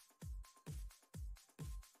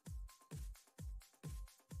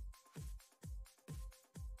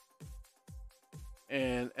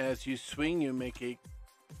 And as you swing, you make a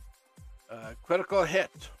critical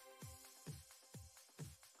hit.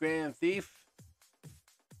 Grand Thief,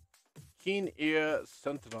 Keen Ear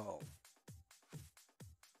Sentinel.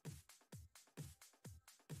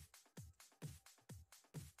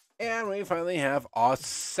 And we finally have our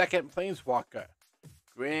second Planeswalker,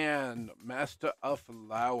 Grand Master of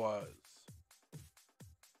Flowers.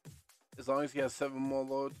 As long as he has 7 more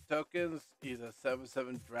load tokens, he's a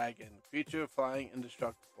 7/7 dragon. Creature flying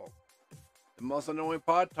indestructible. The most annoying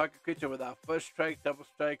part, target creature without first strike, double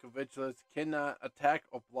strike, or vigilance cannot attack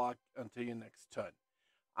or block until your next turn.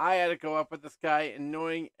 I had to go up with this guy,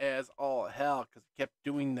 annoying as all hell, because he kept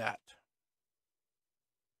doing that.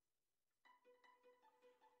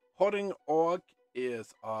 Hoarding Orc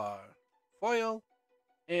is our foil,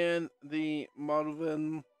 and the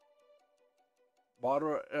Marvin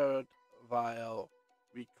Moderate Vile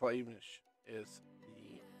Reclaimish is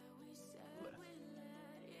the list.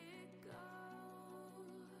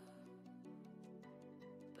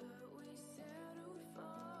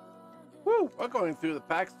 Woo! We're going through the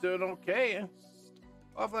packs doing okay.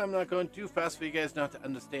 Hopefully I'm not going too fast for you guys not to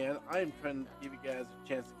understand. I'm trying to give you guys a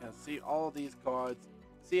chance to kind of see all these cards,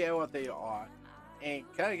 see what they are, and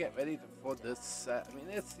kind of get ready for this set. I mean,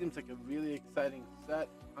 it seems like a really exciting set.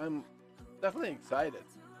 I'm definitely excited.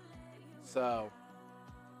 So,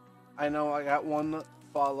 I know I got one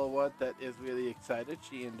follower that is really excited.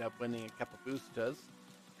 She ended up winning a couple boosters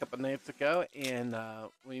a couple nights ago, and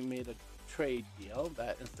we made a trade deal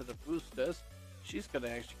that instead of boosters, she's going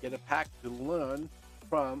to actually get a pack to learn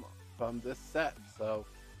from this set. So,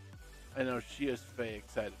 I know she is very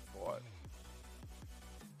excited for it.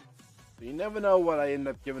 So you never know what I end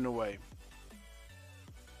up giving away.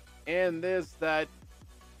 And there's that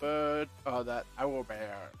bird, that owl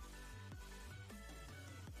bear.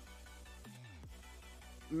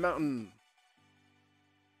 Mountain.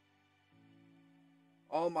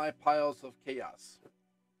 All my piles of chaos.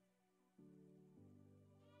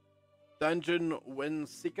 Dungeon Wind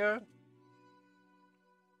Seeker.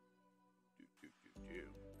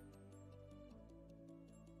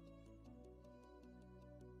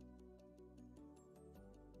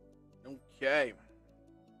 Okay.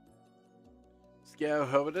 Scale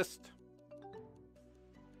Herbalist.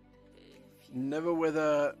 Never with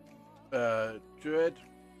a Druid.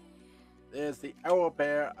 There's the Owl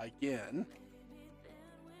Bear again.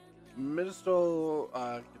 Minstrel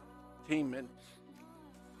Containment.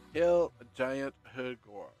 Hill Giant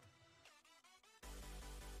Hergor.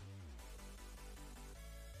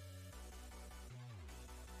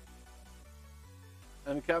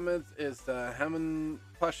 Uncommons is the Hammond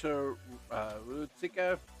Pusher Root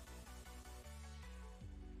Seeker.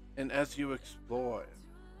 And as you explore,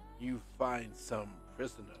 you find some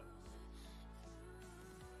prisoners.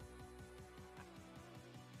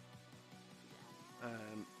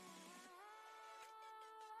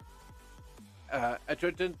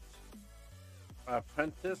 Adjutant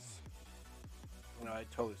apprentice. No, I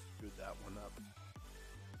totally screwed that one up.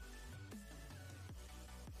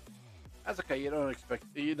 That's okay. You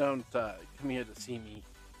don't come here to see me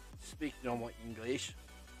speak normal English.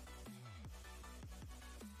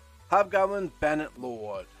 Hobgoblin Bandit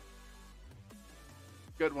Lord.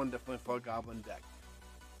 Good one, definitely for a goblin deck.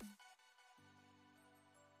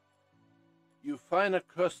 You find a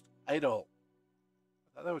cursed idol.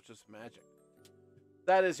 I thought that was just magic.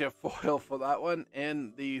 That is your foil for that one,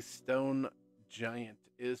 and the stone giant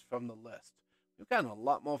is from the list. We've gotten a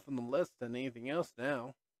lot more from the list than anything else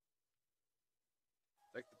now.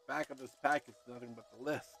 Like the back of this pack is nothing but the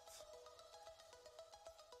lists.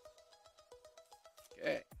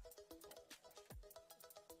 Okay.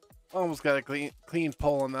 Almost got a clean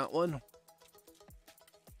pull on that one.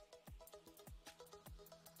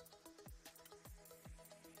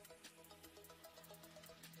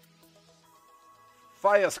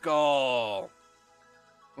 Fire Skull.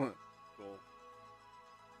 Cool.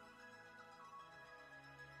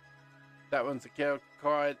 That one's a character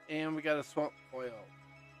card, and we got a swamp foil.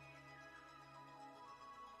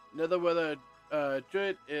 Another Weather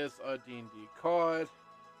Druid is a D&D card.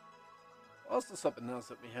 Also something else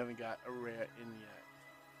that we haven't got a rare in yet.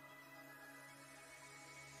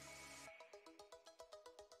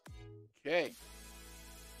 Okay.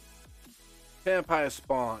 Vampire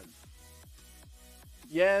Spawn.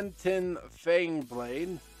 Yantin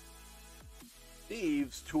Fangblade.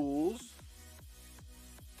 Thieves Tools.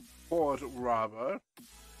 Fort Robber.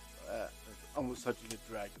 Almost touching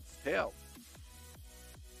a dragon's tail.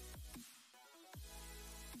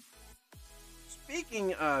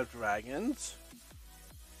 Speaking of dragons,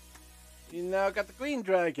 you now got the green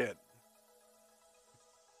dragon,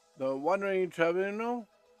 the Wandering Tribunal,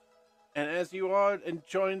 and as you are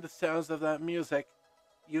enjoying the sounds of that music,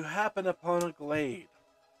 you happen upon a glade,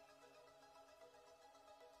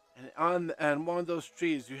 and on one of those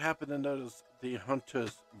trees, you happen to notice the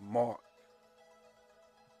hunter's mark.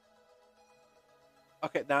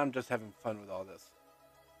 Okay, now I'm just having fun with all this.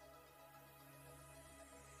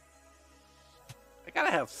 I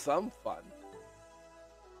gotta have some fun.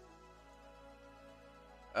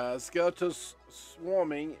 Skeletal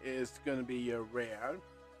Swarming is gonna be your rare.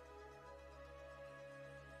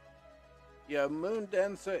 Your Moon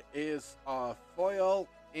Dancer is a foil,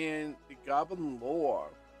 and the Goblin Lore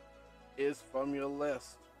is from your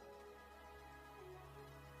list.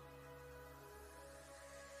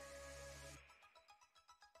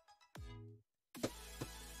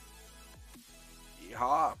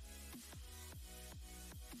 Yeehaw.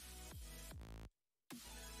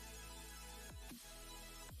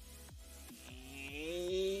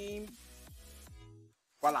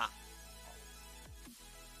 Voila.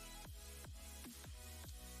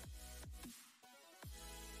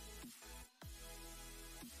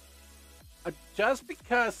 Just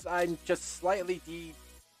because I'm just slightly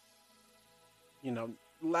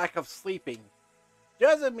lack of sleeping,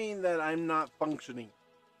 doesn't mean that I'm not functioning.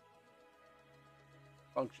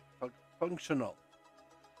 Functional.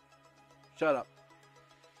 Shut up.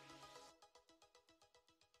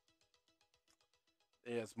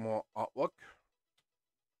 There's more artwork.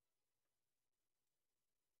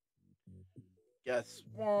 Yes,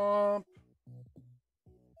 Swamp.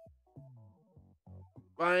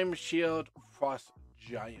 Rhyme Shield Frost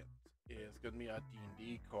Giant is going to be a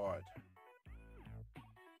D&D card.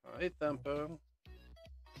 Alright, Thumper.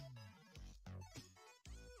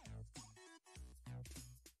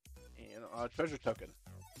 And our treasure token.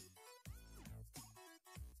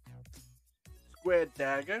 Square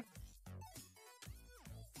Dagger,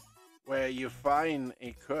 where you find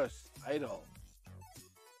a cursed idol.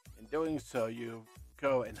 In doing so, you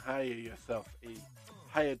go and hire yourself a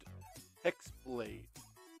hired Hexblade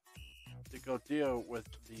to go deal with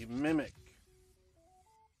the Mimic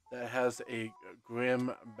that has a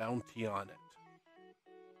grim bounty on it.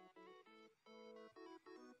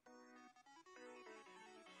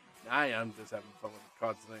 I am just having fun with the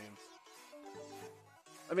cards' names.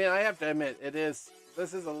 I mean, I have to admit, this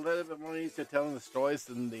is a little bit more easier telling the stories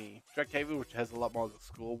than the Strixhaven, which has a lot more of the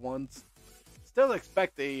school ones. Still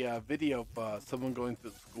expect a video of someone going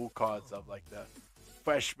through the school cards of like the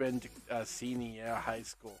freshman to senior year high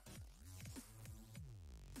school.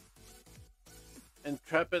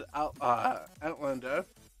 Intrepid Outlander.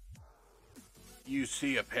 You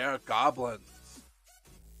see a pair of goblins.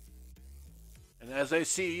 And as they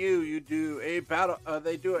see you, you do a battle.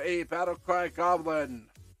 They do a battle cry, goblin.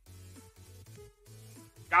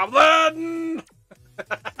 Goblin.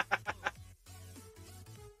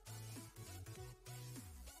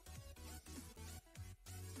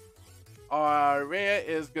 Our rare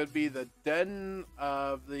is going to be the Den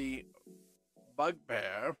of the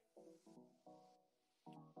Bugbear.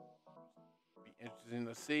 Be interesting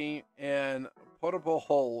to see. And Portable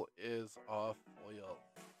Hole is our foil.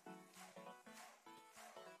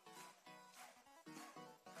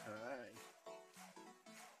 Alright.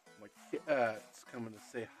 My cat's coming to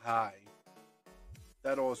say hi.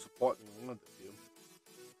 That'll support me when to do.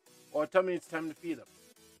 Or tell me it's time to feed him.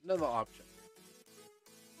 Another option.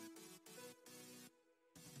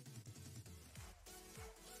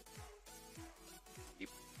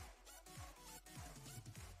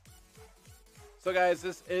 So guys,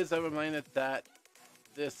 this is a reminder that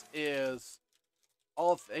this is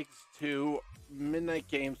all thanks to Midnight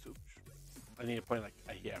Games. Oops, I need to point like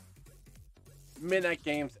here. Midnight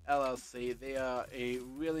Games LLC. They are a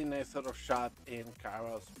really nice little shop in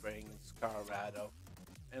Colorado Springs, Colorado,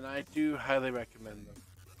 and I do highly recommend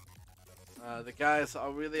them. The guys are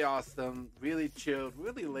really awesome, really chilled,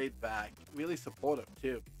 really laid back, really supportive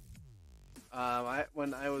too.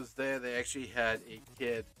 When I was there, they actually had a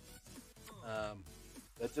kid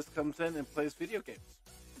that just comes in and plays video games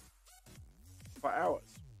for hours.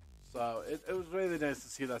 So it was really nice to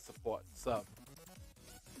see that support. So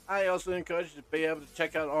I also encourage you to be able to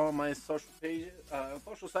check out all my social pages,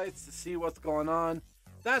 social sites to see what's going on.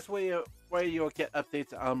 That's where you'll get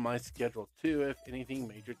updates on my schedule too if anything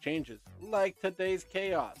major changes, like today's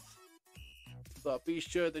chaos. So be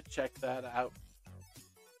sure to check that out.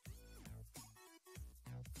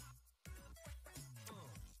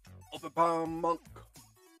 Open Palm Monk.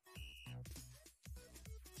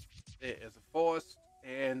 It is a forest,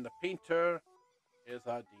 and the painter is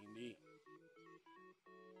our D&D. And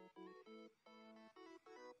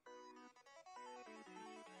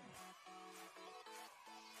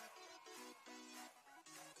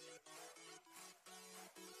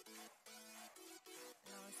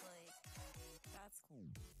I was like, that's cool.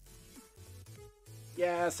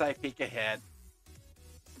 Yes, I peek ahead.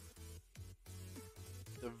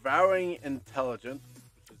 Devouring Intelligence,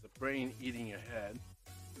 which is a brain eating your head.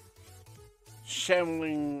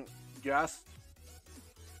 Shambling Gust.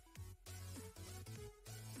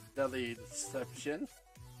 Deadly Deception.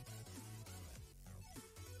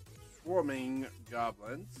 Swarming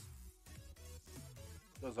Goblins.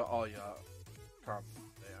 Those are all your combos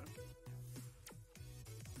there.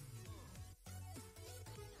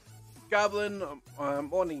 Goblin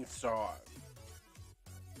Morningstar.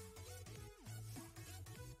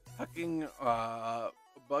 Hucking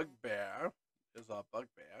Bugbear is our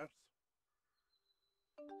Bugbears.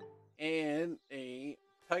 And a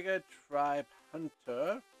Tiger Tribe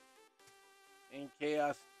Hunter and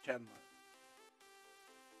Chaos Chandler.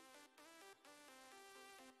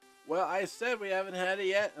 Well, I said we haven't had it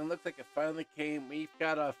yet, and it looks like it finally came. We've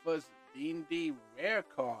got our first D&D rare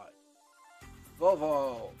card.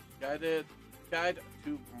 Volvo, Guide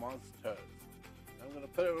to Monsters. I'm gonna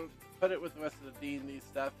put it with the rest of the D&D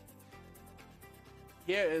stuff.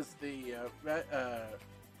 Here is the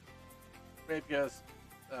Rapier's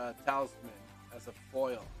Talisman as a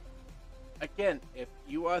foil. Again, if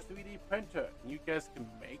you are a 3D printer and you guys can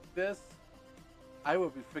make this, I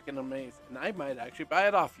would be freaking amazed, and I might actually buy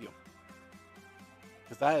it off you,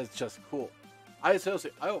 because that is just cool. I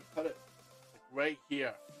will put it right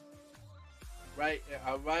here, right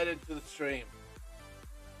into the stream.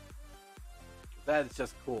 That is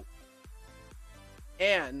just cool.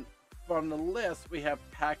 And from the list, we have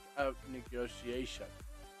Pact of Negotiation.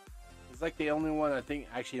 It's like the only one I think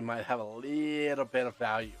actually might have a little bit of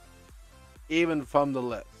value, even from the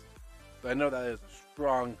list. So I know that is a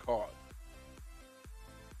strong card.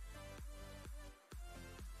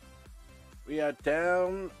 We are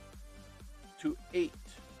down to 8.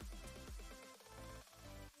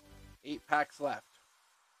 8 packs left.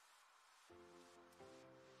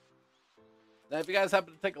 Now, if you guys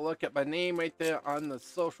happen to take a look at my name right there on the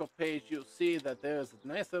social page, you'll see that there's a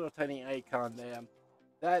nice little tiny icon there.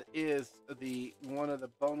 That is one of the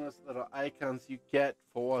bonus little icons you get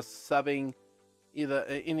for subbing either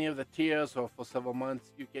any of the tiers or for several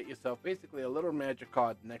months. You get yourself basically a little magic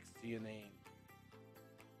card next to your name.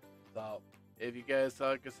 So if you guys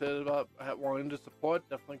consider about wanting to support,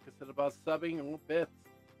 definitely consider about subbing a little bit.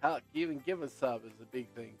 Heck, even give a sub is a big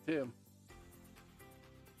thing too.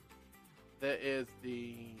 There is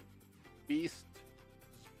the Beast,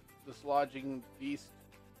 Dislodging Beast.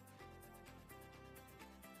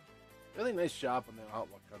 Really nice job on the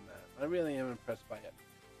artwork on that. I really am impressed by it.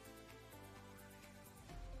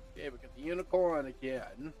 Okay, we got the unicorn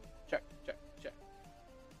again. Check, check, check.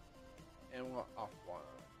 And we're off one.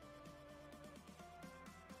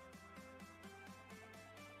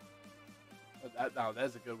 Now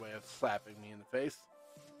that's a good way of slapping me in the face.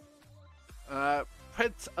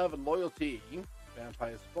 Prince of Loyalty,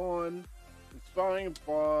 Vampire Spawn, Inspiring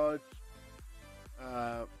Barge,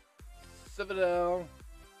 Citadel,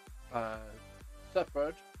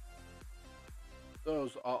 Shepherd.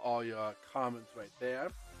 Those are all your comments right there.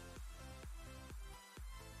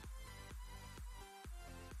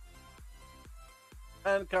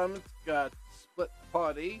 And comments got Split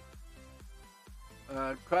Party,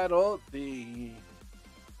 Cradle, the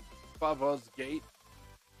Favreau's Gate,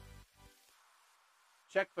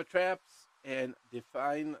 Check for Traps, and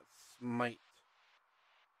Define Smite.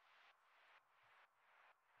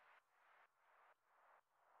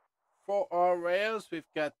 For our rares,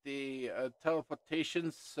 we've got the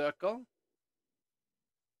Teleportation Circle.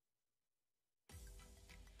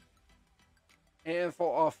 And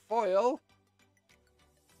for our foil,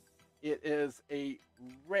 it is a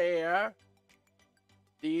rare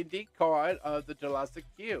D&D card of the Jurassic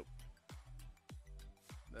Cube.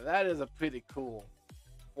 Now that is a pretty cool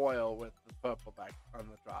foil with the purple back on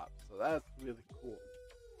the drop. So that's really cool.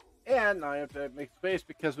 And now I have to make space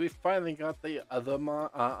because we finally got the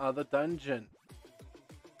other dungeon.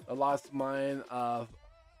 The Lost Mine of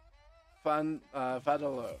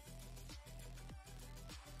Fadalur.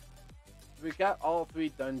 We got all 3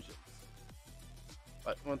 dungeons.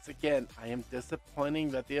 But once again, I am disappointing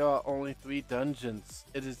that there are only 3 dungeons.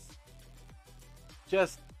 It is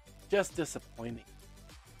just disappointing.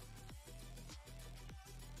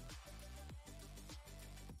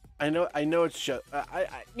 I know it's just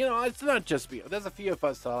it's not just me. There's a few of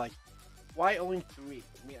us that are like, why only 3?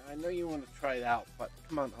 I mean, I know you want to try it out, but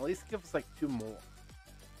come on, at least give us like 2 more.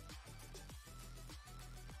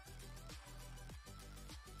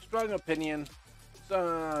 Strong opinion.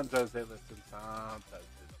 Sometimes they listen, sometimes they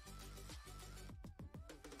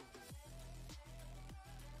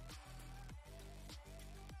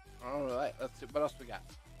don't. Alright, let's see what else we got.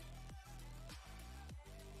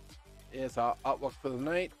 Here's our artwork for the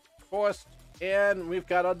night. Forest, and we've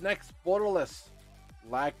got our next borderless,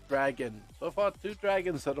 Black Dragon. So far, 2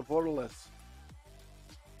 dragons that are borderless.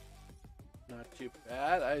 Not too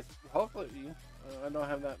bad. Hopefully I don't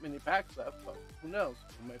have that many packs left, but who knows?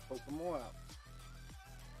 We might pull some more out.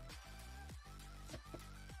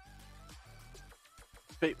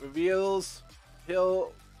 Fate Reveals,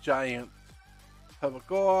 Hill Giant,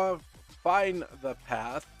 Pavagor, Find the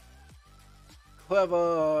Path,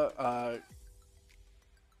 Clever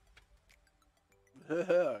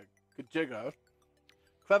Kajigga.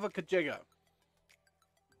 Clever Kajigga.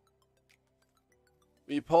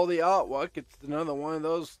 We pull the artwork. It's another one of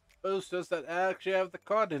those boosters that actually have the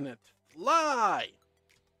card in it. Fly!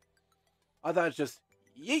 I thought it's just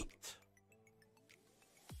yeet.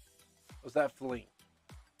 Was that fleeing?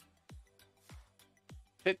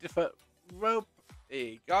 50-foot rope,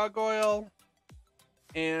 a gargoyle,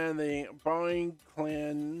 and the Browning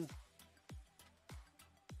Clan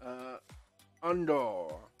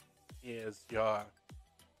Undor is your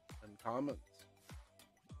uncommons.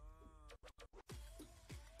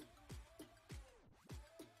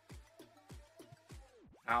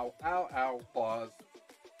 Ow, ow, ow, pause.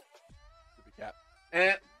 Stupid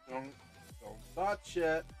cat. Don't start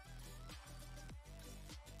shit.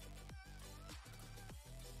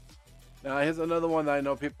 Now here's another one that I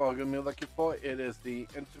know people are going to be looking for. It is the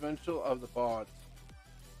Interventional of the Bards.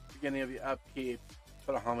 Beginning of your upkeep,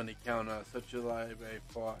 put a harmony counter, such a library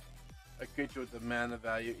for a creature with a mana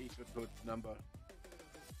value equal to its number.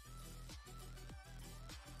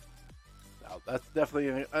 Now that's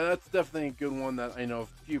definitely a good one that I know a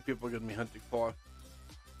few people are going to be hunting for.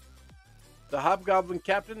 The Hobgoblin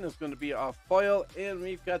Captain is going to be our foil, and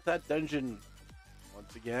we've got that dungeon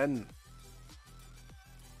once again.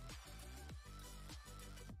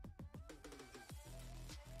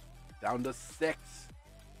 Down to 6.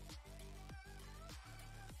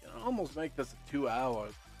 You can almost make this a 2-hour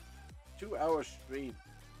stream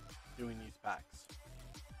doing these packs.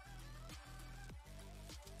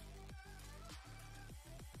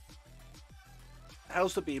 I'd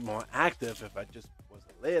also be more active if I just was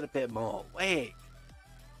a little bit more awake.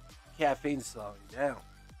 Caffeine's slowing down.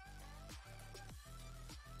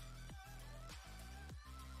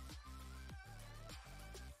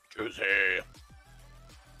 Juicy.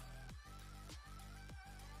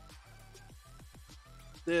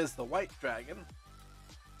 There's the White Dragon.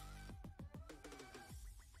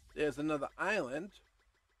 There's another island.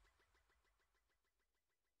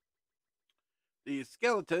 The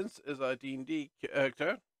Skeletons is our D&D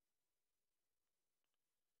character.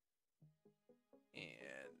 And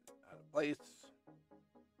out of place.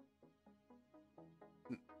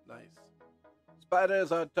 Nice. Spider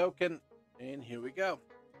is our token. And here we go.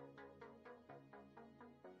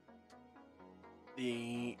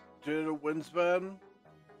 The Digital Windspan,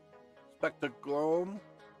 Spectre Gloam,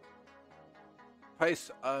 Price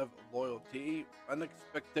of Loyalty,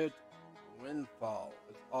 Unexpected Windfall.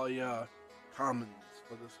 It's all your commons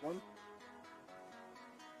for this one.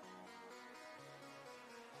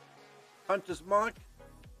 Hunter's Mark.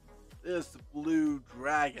 There's the Blue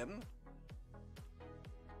Dragon.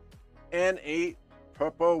 And a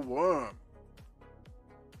Purple Worm.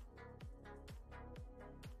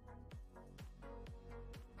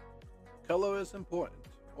 Color is important.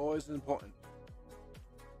 Always important.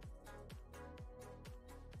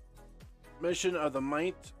 Mission of the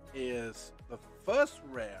Might is the first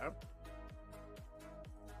rare.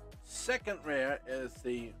 Second rare is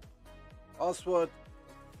the Oswald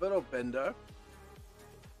Fiddlebender.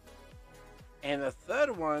 And the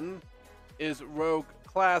third one is Rogue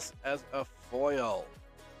Class as a foil.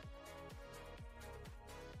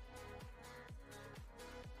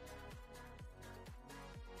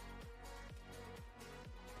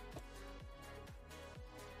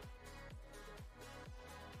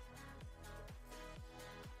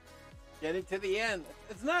 Getting to the end.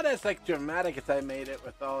 It's not as like dramatic as I made it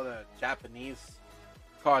with all the Japanese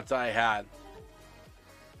cards I had.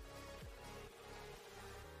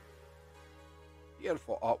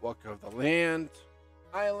 Beautiful artwork of the land,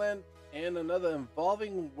 island, and another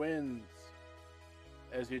Involving Winds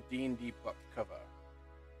as your D&D book cover.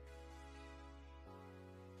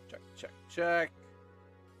 Check, check, check.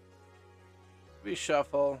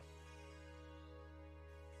 Reshuffle.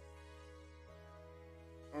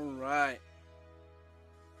 Alright.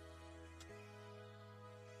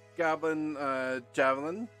 Goblin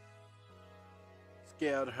Javelin.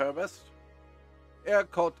 Scaled Herbist. Air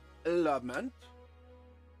Cult Element.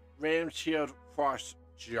 Ram Shield Frost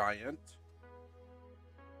Giant.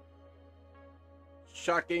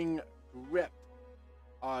 Shocking Grip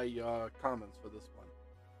are your commons for this one.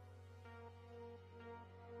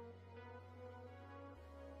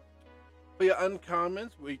 For your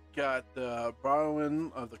uncommons, we got the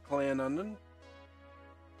Borrowing of the Clan Onion,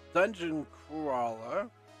 Dungeon Crawler,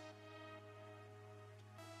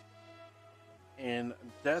 and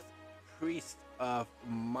Death Priest of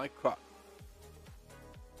Mycroft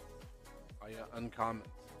are your uncommons.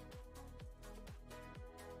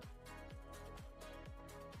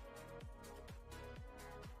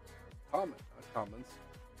 Uncommons.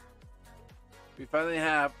 We finally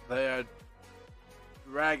have the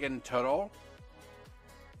Dragon Turtle.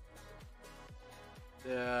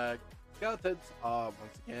 The skeletons are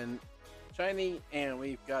once again shiny, and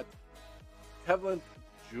we've got Prevalent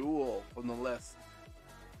Jewel from the list.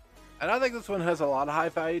 I don't think this one has a lot of high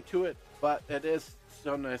value to it, but it is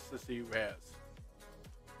so nice to see rares.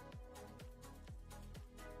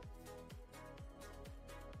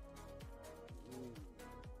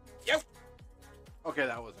 Yep. Okay,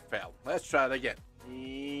 that was a fail. Let's try it again.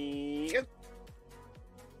 Yep.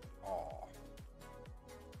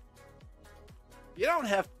 You don't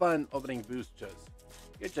have fun opening boosters.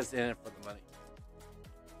 You're just in it for the money.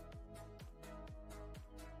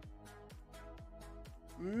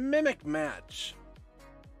 Mimic Match.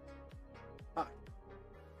 Huh.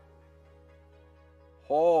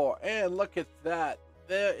 Oh, and look at that.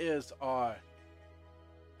 There is our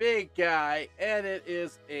big guy, and it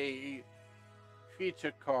is a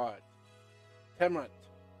feature card. Temrant.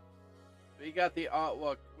 We got the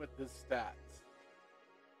artwork with his stats.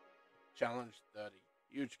 Challenge 30.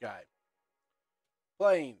 Huge guy.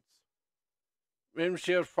 Plains.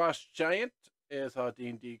 Rimshield Frost Giant is our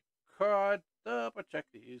D&D card. Double check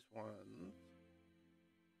these ones.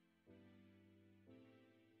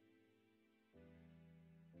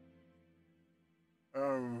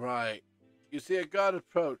 Alright. You see a god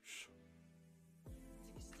approach.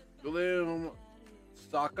 Gloom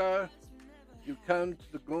Stalker. You come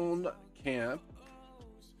to the Gloom camp.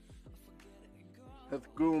 The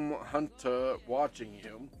Gloom Hunter watching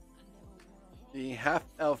you. The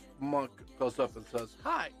half-elf monk goes up and says,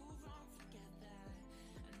 "Hi."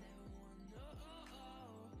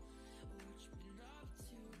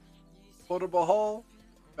 Portable hole,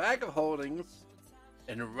 bag of holdings,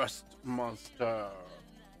 and rust monster.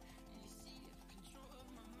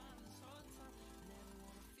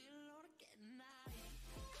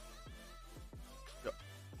 The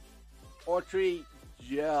Ortree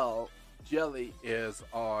Jelly is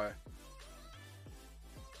our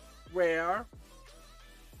rare.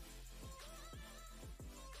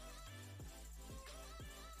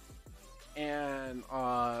 And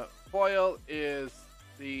foil is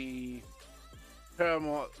the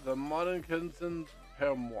Paramore, the Modern Crimson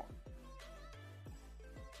Paramore.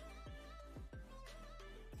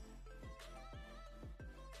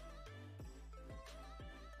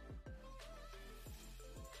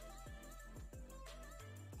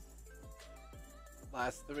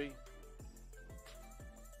 Last three.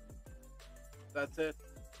 That's it.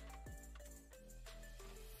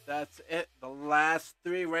 That's it. The last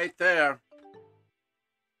three right there.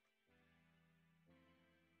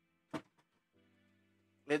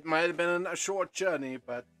 It might have been a short journey,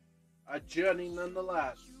 but a journey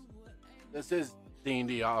nonetheless. This is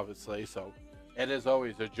D&D, obviously, so it is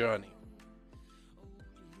always a journey.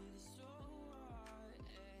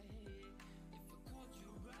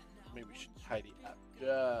 Maybe we should tidy up just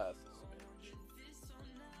a smidge.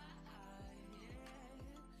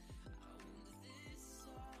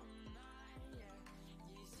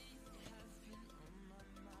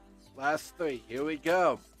 Last three. Here we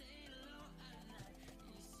go.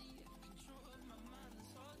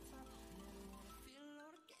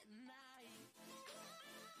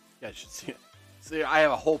 You guys should see it. See, I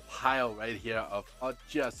have a whole pile right here of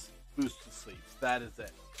just booster sleeves. That is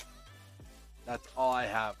it. That's all I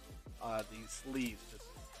have. These sleeves just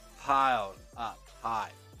piled up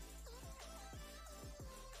high.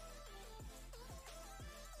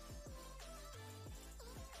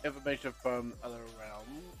 Information from other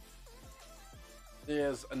realms.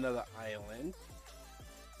 There's another island.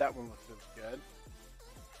 That one looks really good.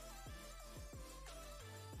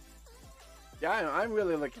 Yeah, I'm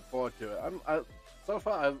really looking forward to it. So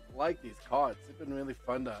far, I like these cards. They've been really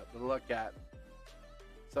fun to look at.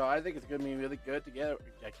 So I think it's going to be really good to get.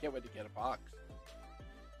 I can't wait to get a box.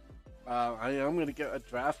 I'm going to get a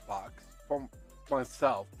draft box for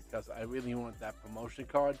myself because I really want that promotion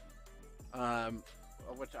card.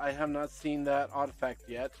 Which I have not seen that artifact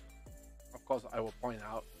yet. Of course, I will point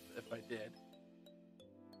out if I did.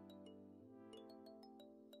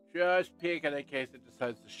 Just peek in case it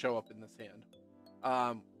decides to show up in this hand.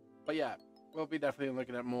 But yeah, we'll be definitely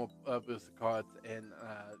looking at more booster cards and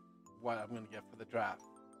what I'm going to get for the draft.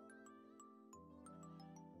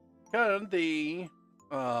 The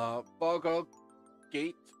Boggle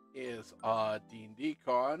Gate is a D&D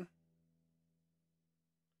card.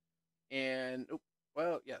 And,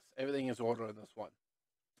 well, yes, everything is ordered in this one.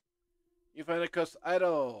 You find a Cursed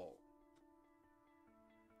Idol.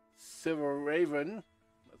 Silver Raven.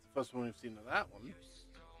 That's the first one we've seen of that one.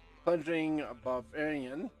 Plunging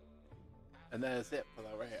Barbarian. And that is it for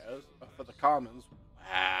the rares. For the commons.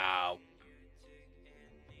 Wow.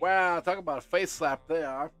 Wow, talk about a face slap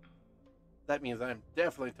there. That means I'm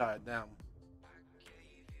definitely tired now.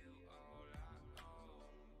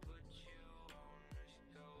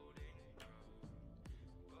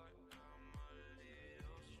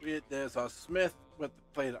 There's our Smith with the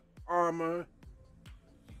plate of armor.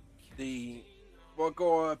 The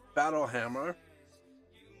Borgor Battle Hammer.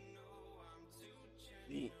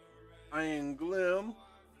 The Iron Gloom.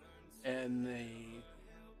 And the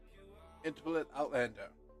Interpolate Outlander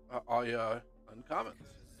are all your uncommons.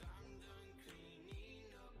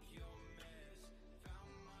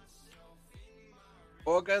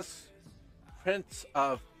 August, Prince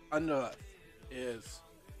of Underearth is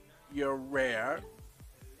your rare.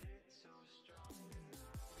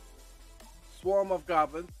 Swarm of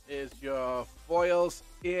Goblins is your foils,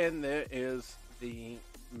 and there is the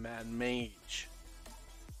Mad Mage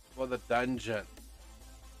for the dungeon.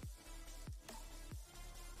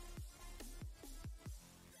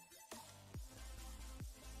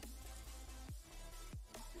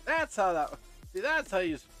 That's how that. See, that's how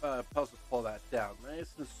you're supposed to pull that down,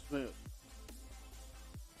 nice and smooth.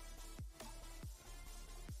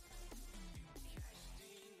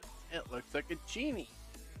 It looks like a genie.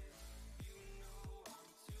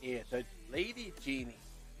 It's a lady genie.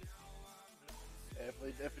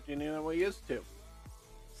 Definitely different genie than we're used to.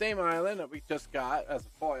 Same island that we just got as a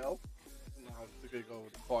foil. Now we're gonna go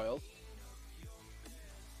with the foils.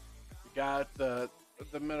 We got the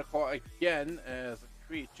Minotaur again as a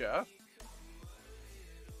creature.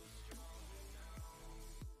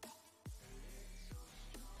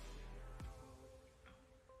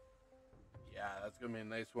 Yeah, that's gonna be a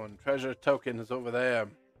nice one. Treasure token is over there.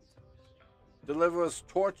 Deliverer's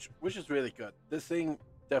Torch, which is really good. This thing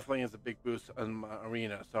definitely is a big boost on my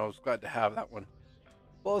arena, so I was glad to have that one.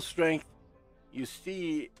 Full strength. You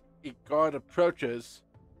see a guard approaches.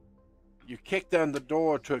 You kick down the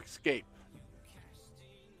door to escape.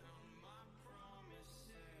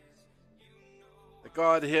 The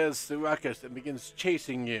guard hears the ruckus and begins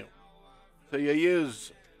chasing you. So you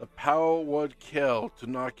use the Power Word Kill to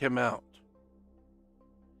knock him out.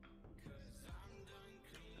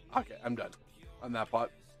 Okay, I'm done on that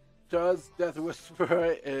part. Does Death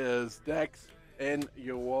Whisperer is next, and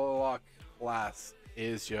your Warlock class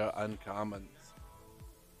is your uncommons.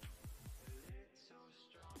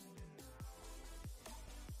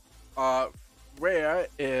 Rare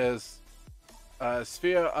is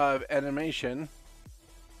sphere of animation.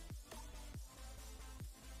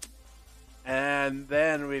 And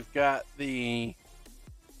then we've got the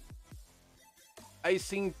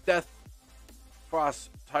Icing Death Frost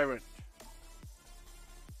Tyrant,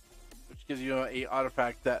 which gives you a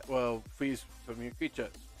artifact that will freeze from your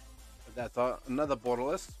creatures. That's another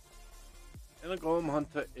borderless. And the Golem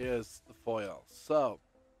Hunter is the foil. So,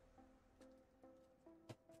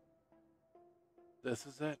 this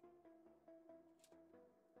is it.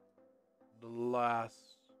 The last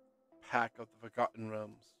pack of the Forgotten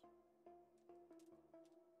Realms.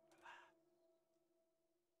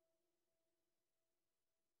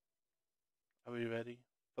 Are we ready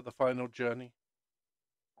for the final journey?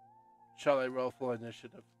 Shall I roll for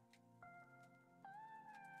initiative?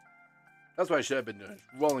 That's what I should have been doing,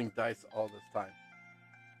 rolling dice all this time.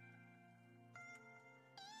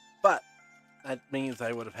 But that means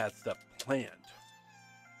I would have had stuff planned.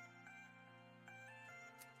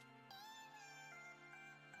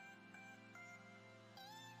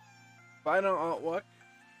 Final artwork.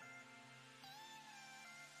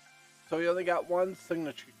 So we only got one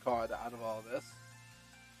signature card out of all this.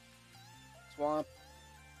 Swamp,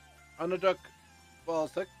 Underdark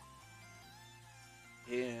Ballistic,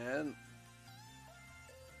 and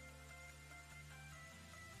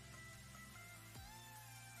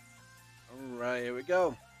alright, here we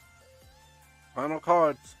go. Final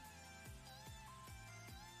cards.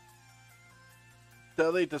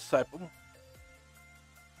 Deadly Disciple.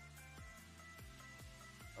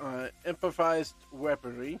 Improvised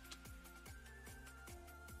Weaponry.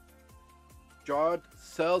 Jarred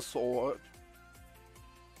Sellsword.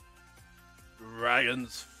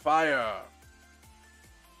 Dragon's Fire.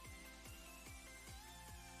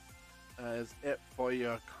 That is it for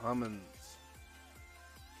your commons.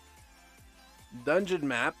 Dungeon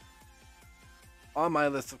Map. On my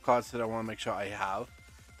list of cards that I want to make sure I have.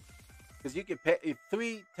 Because you can pay a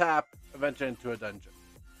 3-tap adventure into a dungeon.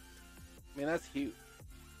 I mean, that's huge.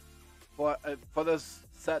 For this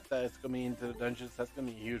set that it's going to be into the dungeons, that's going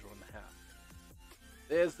to be a huge one to have.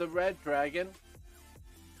 There's the Red Dragon,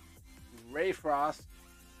 Ray Frost,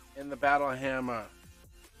 and the Battle Hammer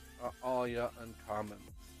are all your uncommons.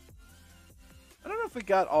 I don't know if we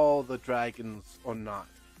got all the dragons or not.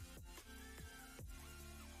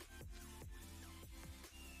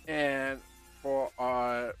 And for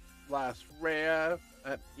our last rare,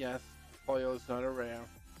 yes, foil is not a rare,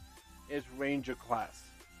 is Ranger class.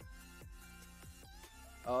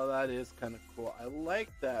 Oh, that is kind of cool. I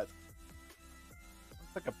like that.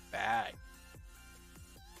 Looks like a bag.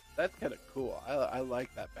 That's kind of cool. I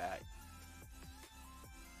like that bag.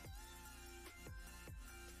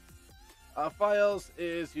 Files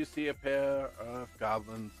is you see a pair of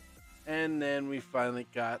goblins, and then we finally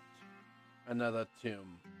got another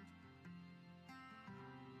tomb.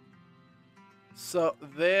 So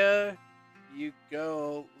there you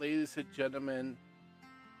go, ladies and gentlemen.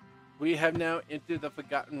 We have now entered the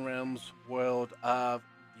Forgotten Realms world of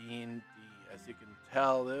D&D. As you can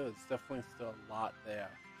tell, there is definitely still a lot there.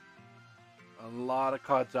 A lot of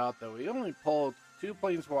cards out there. We only pulled 2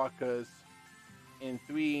 Planeswalkers and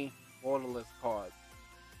 3 borderless cards.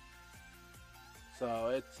 So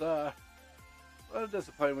it's a little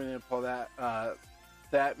disappointing we didn't pull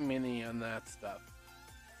that many on that stuff.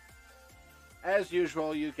 As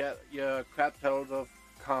usual, you get your crap total of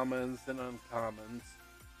commons and uncommons.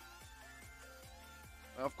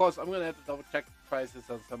 Of course, I'm going to have to double check the prices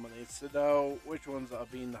on some of these to know which ones are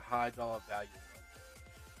being the high dollar value ones.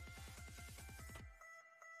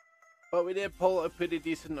 But we did pull a pretty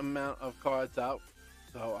decent amount of cards out,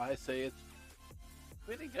 so I say it's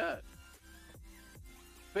pretty good.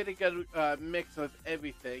 Pretty good mix of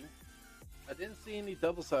everything. I didn't see any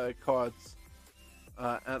double-sided cards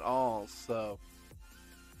at all, so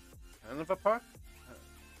kind of a perk.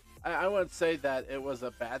 I wouldn't say that it was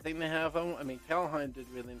a bad thing to have them. I mean, Kaldheim did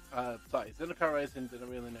really, Zendikar Rising did a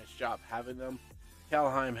really nice job having them.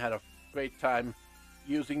 Kaldheim had a great time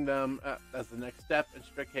using them as the next step, and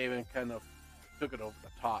Strixhaven kind of took it over the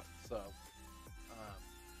top. So,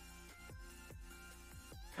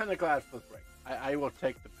 kind of glad for the break. I will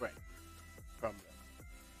take the break from them.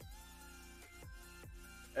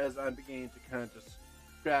 As I'm beginning to kind of just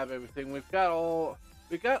grab everything, we've got all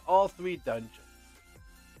 3 dungeons.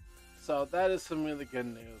 So that is some really good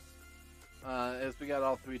news. Is we got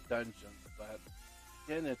all 3 dungeons, but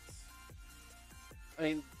again,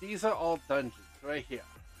 these are all dungeons right here,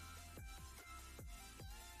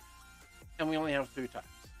 and we only have 3 types.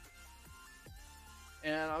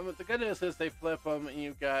 And the good news is they flip them, and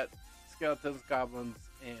you've got skeletons, goblins,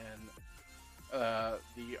 and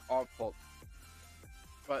the alt folk.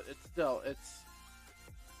 But it's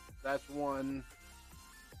That's 1.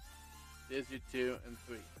 There's your 2 and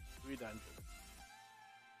 3. 3 dungeons.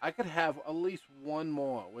 I could have at least one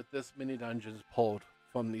more with this many dungeons pulled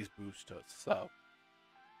from these boosters. So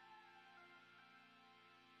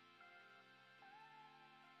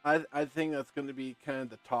I think that's going to be kind of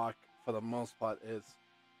the talk for the most part, is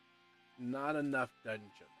not enough dungeons.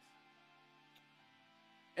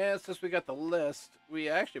 And since we got the list, we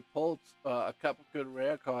actually pulled a couple good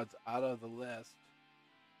rare cards out of the list.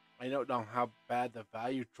 I don't know how bad the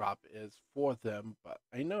value drop is for them, but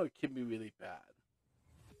I know it can be really bad.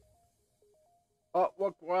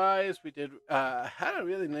 Artwork wise, we did had a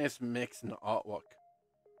really nice mix in the artwork.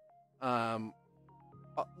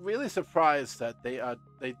 Really surprised that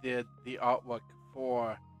they did the artwork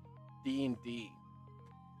for D&D.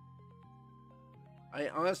 I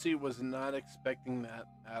honestly was not expecting that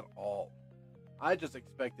at all. I just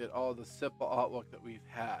expected all the simple artwork that we've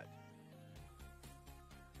had.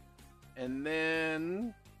 And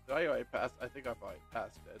then did I already pass? I think I've already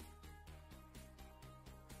passed it.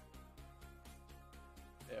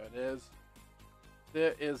 There it is.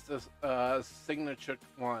 There is this signature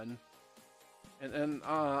one. And then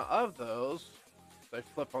of those, I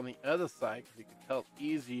flip on the other side because you can tell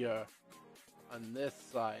easier on this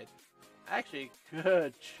side. Actually, a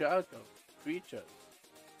good chunk of creatures.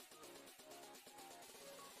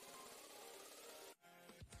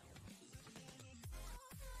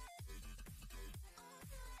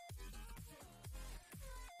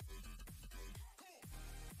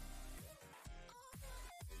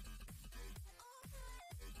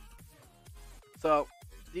 So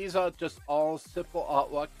these are just all simple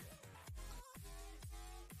artwork.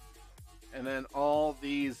 And then all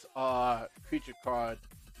these are creature card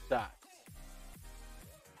stats.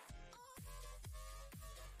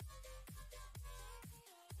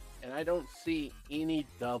 And I don't see any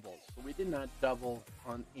doubles. So we did not double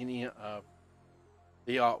on any of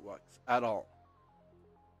the artworks at all.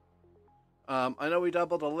 I know we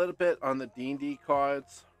doubled a little bit on the D&D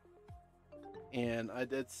cards. And I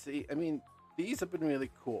did see, I mean, these have been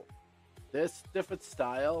really cool. This different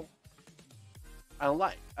style, I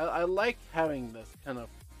like. I like having this kind of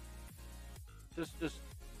just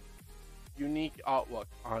unique artwork,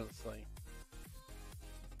 honestly.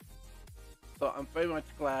 So I'm very much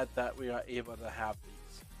glad that we are able to have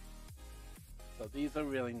these. So these are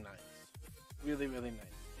really nice. Really, really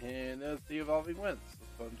nice. And there's the Evolving Winds.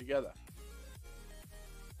 Let's put them together.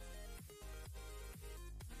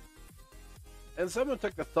 And someone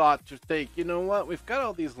took the thought to think, you know what, we've got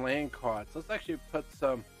all these land cards. Let's actually put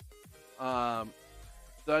some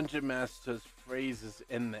Dungeon Master's phrases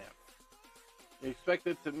in there. We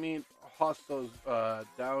expected to meet hostiles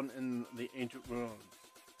down in the ancient ruins,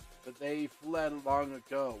 but they fled long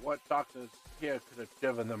ago. What darkness here could have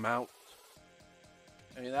driven them out?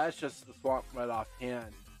 I mean, that's just the swamp right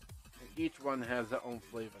offhand. And each one has their own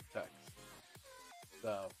flavor text.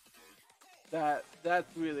 So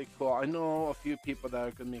that's really cool. I know a few people that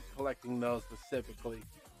are going to be collecting those specifically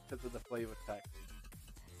because of the flavor text.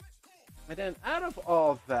 And then out of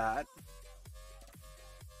all that,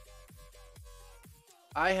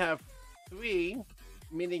 I have 3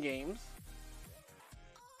 mini games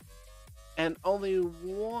and only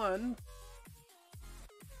 1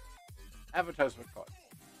 advertisement card.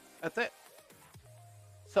 That's it.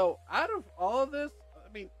 So out of all of this,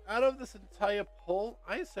 I mean, out of this entire poll,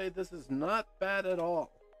 I say this is not bad at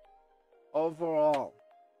all. Overall,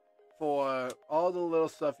 for all the little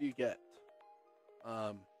stuff you get.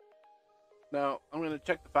 Now, I'm going to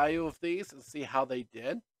check the value of these and see how they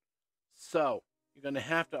did. So, you're going to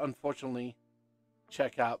have to, unfortunately,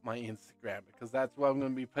 check out my Instagram, because that's where I'm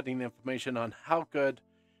going to be putting the information on how good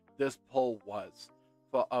this poll was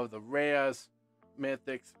for of the rares,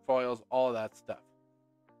 mythics, foils, all that stuff.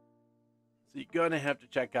 So you're going to have to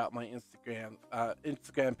check out my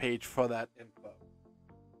Instagram page for that info.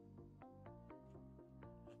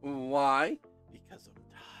 Why? Because I'm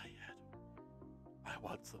tired. I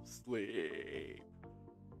want some sleep.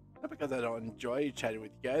 Not because I don't enjoy chatting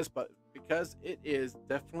with you guys, but because it is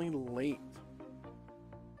definitely late.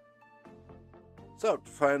 So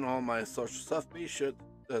to find all my social stuff, be sure to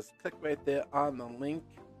just click right there on the link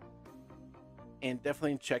and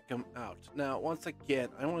definitely check them out. Now, once again,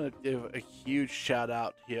 I want to give a huge shout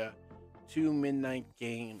out here to Midnight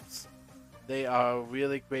Games. They are a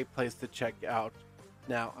really great place to check out.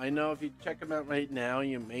 Now, I know if you check them out right now,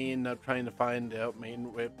 you may end up trying to find their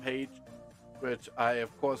main web page, which I,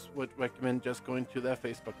 of course, would recommend just going to their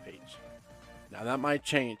Facebook page. Now, that might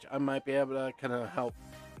change. I might be able to kind of help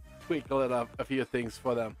tweak a few things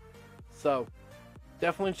for them. So,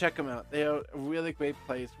 definitely check them out. They are a really great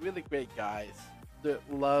place, really great guys. that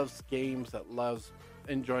loves games, that loves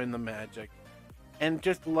enjoying the magic, and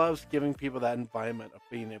just loves giving people that environment of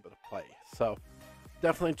being able to play. So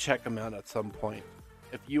definitely check them out at some point.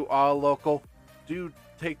 If you are local, do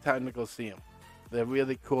take time to go see them. They're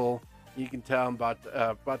really cool. You can tell them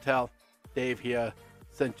about Dave here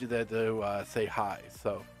sent you there to say hi.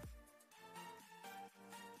 So,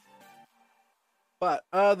 but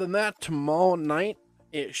other than that, tomorrow night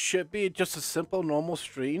it should be just a simple normal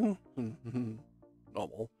stream.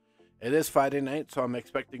 Normal. It is Friday night, so I'm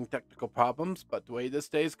expecting technical problems. But the way this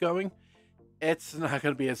day is going, it's not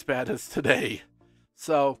going to be as bad as today.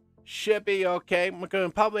 So should be okay. We're going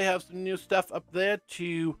to probably have some new stuff up there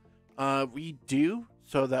to redo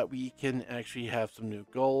so that we can actually have some new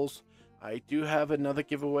goals. I do have another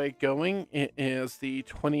giveaway going. It is the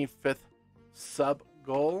 25th sub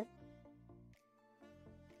goal.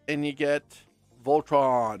 And you get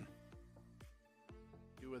Voltron.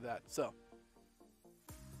 Do with that. So,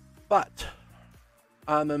 but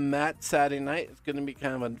on that Saturday night, it's going to be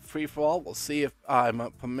kind of a free-for-all. We'll see if I'm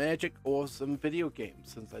up for Magic or some video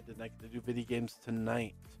games, since I did not get to do video games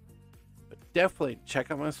tonight. But definitely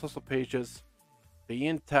check out my social pages. Be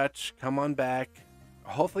in touch. Come on back.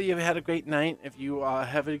 Hopefully you've had a great night. If you are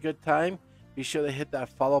having a good time, be sure to hit that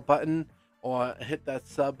follow button or hit that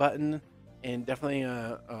sub button, and definitely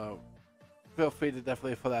feel free to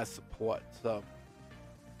definitely for that support. So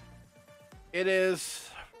it is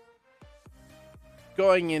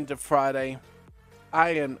going into Friday. I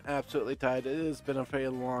am absolutely tired. It has been a very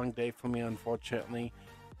long day for me, unfortunately,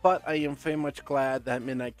 but I am very much glad that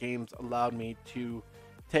Midnight Games allowed me to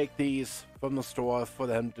take these from the store for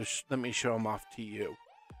them to let me show them off to you.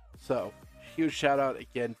 So huge shout out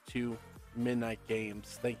again to Midnight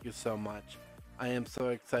Games. Thank you so much. I am so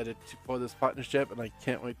excited for this partnership, and I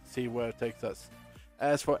can't wait to see where it takes us.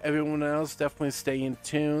 As for everyone else, definitely stay in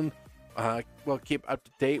tune. We'll keep up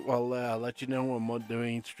to date. We'll let you know when we're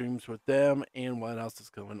doing streams with them and what else is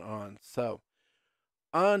going on. So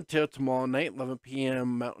until tomorrow night, 11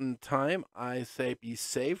 p.m. Mountain Time, I say be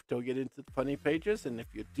safe. Don't get into the funny pages. And if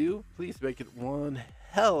you do, please make it one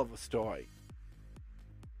hell of a story.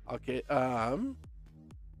 Okay,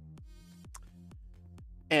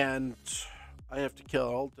 and I have to kill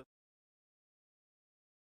all the...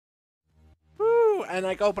 Woo! And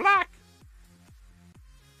I go black!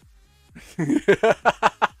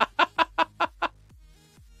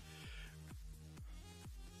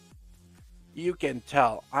 You can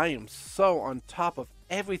tell I am so on top of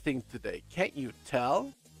everything today. Can't you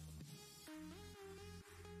tell?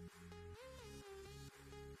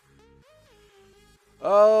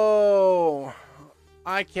 Oh,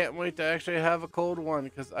 I can't wait to actually have a cold one,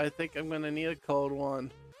 because I think I'm going to need a cold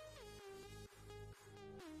one.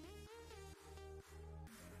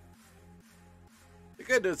 The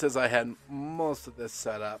good news is I had most of this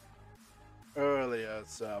set up earlier,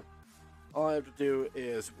 so all I have to do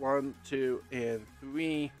is 1, 2, and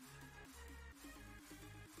 3,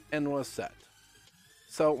 and we're set.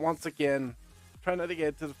 So once again, try not to get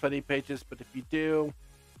into the funny pages, but if you do,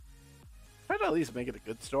 try to at least make it a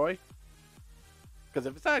good story. Because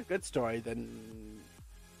if it's not a good story, then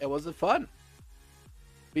it wasn't fun.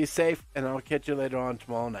 Be safe, and I'll catch you later on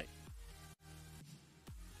tomorrow night.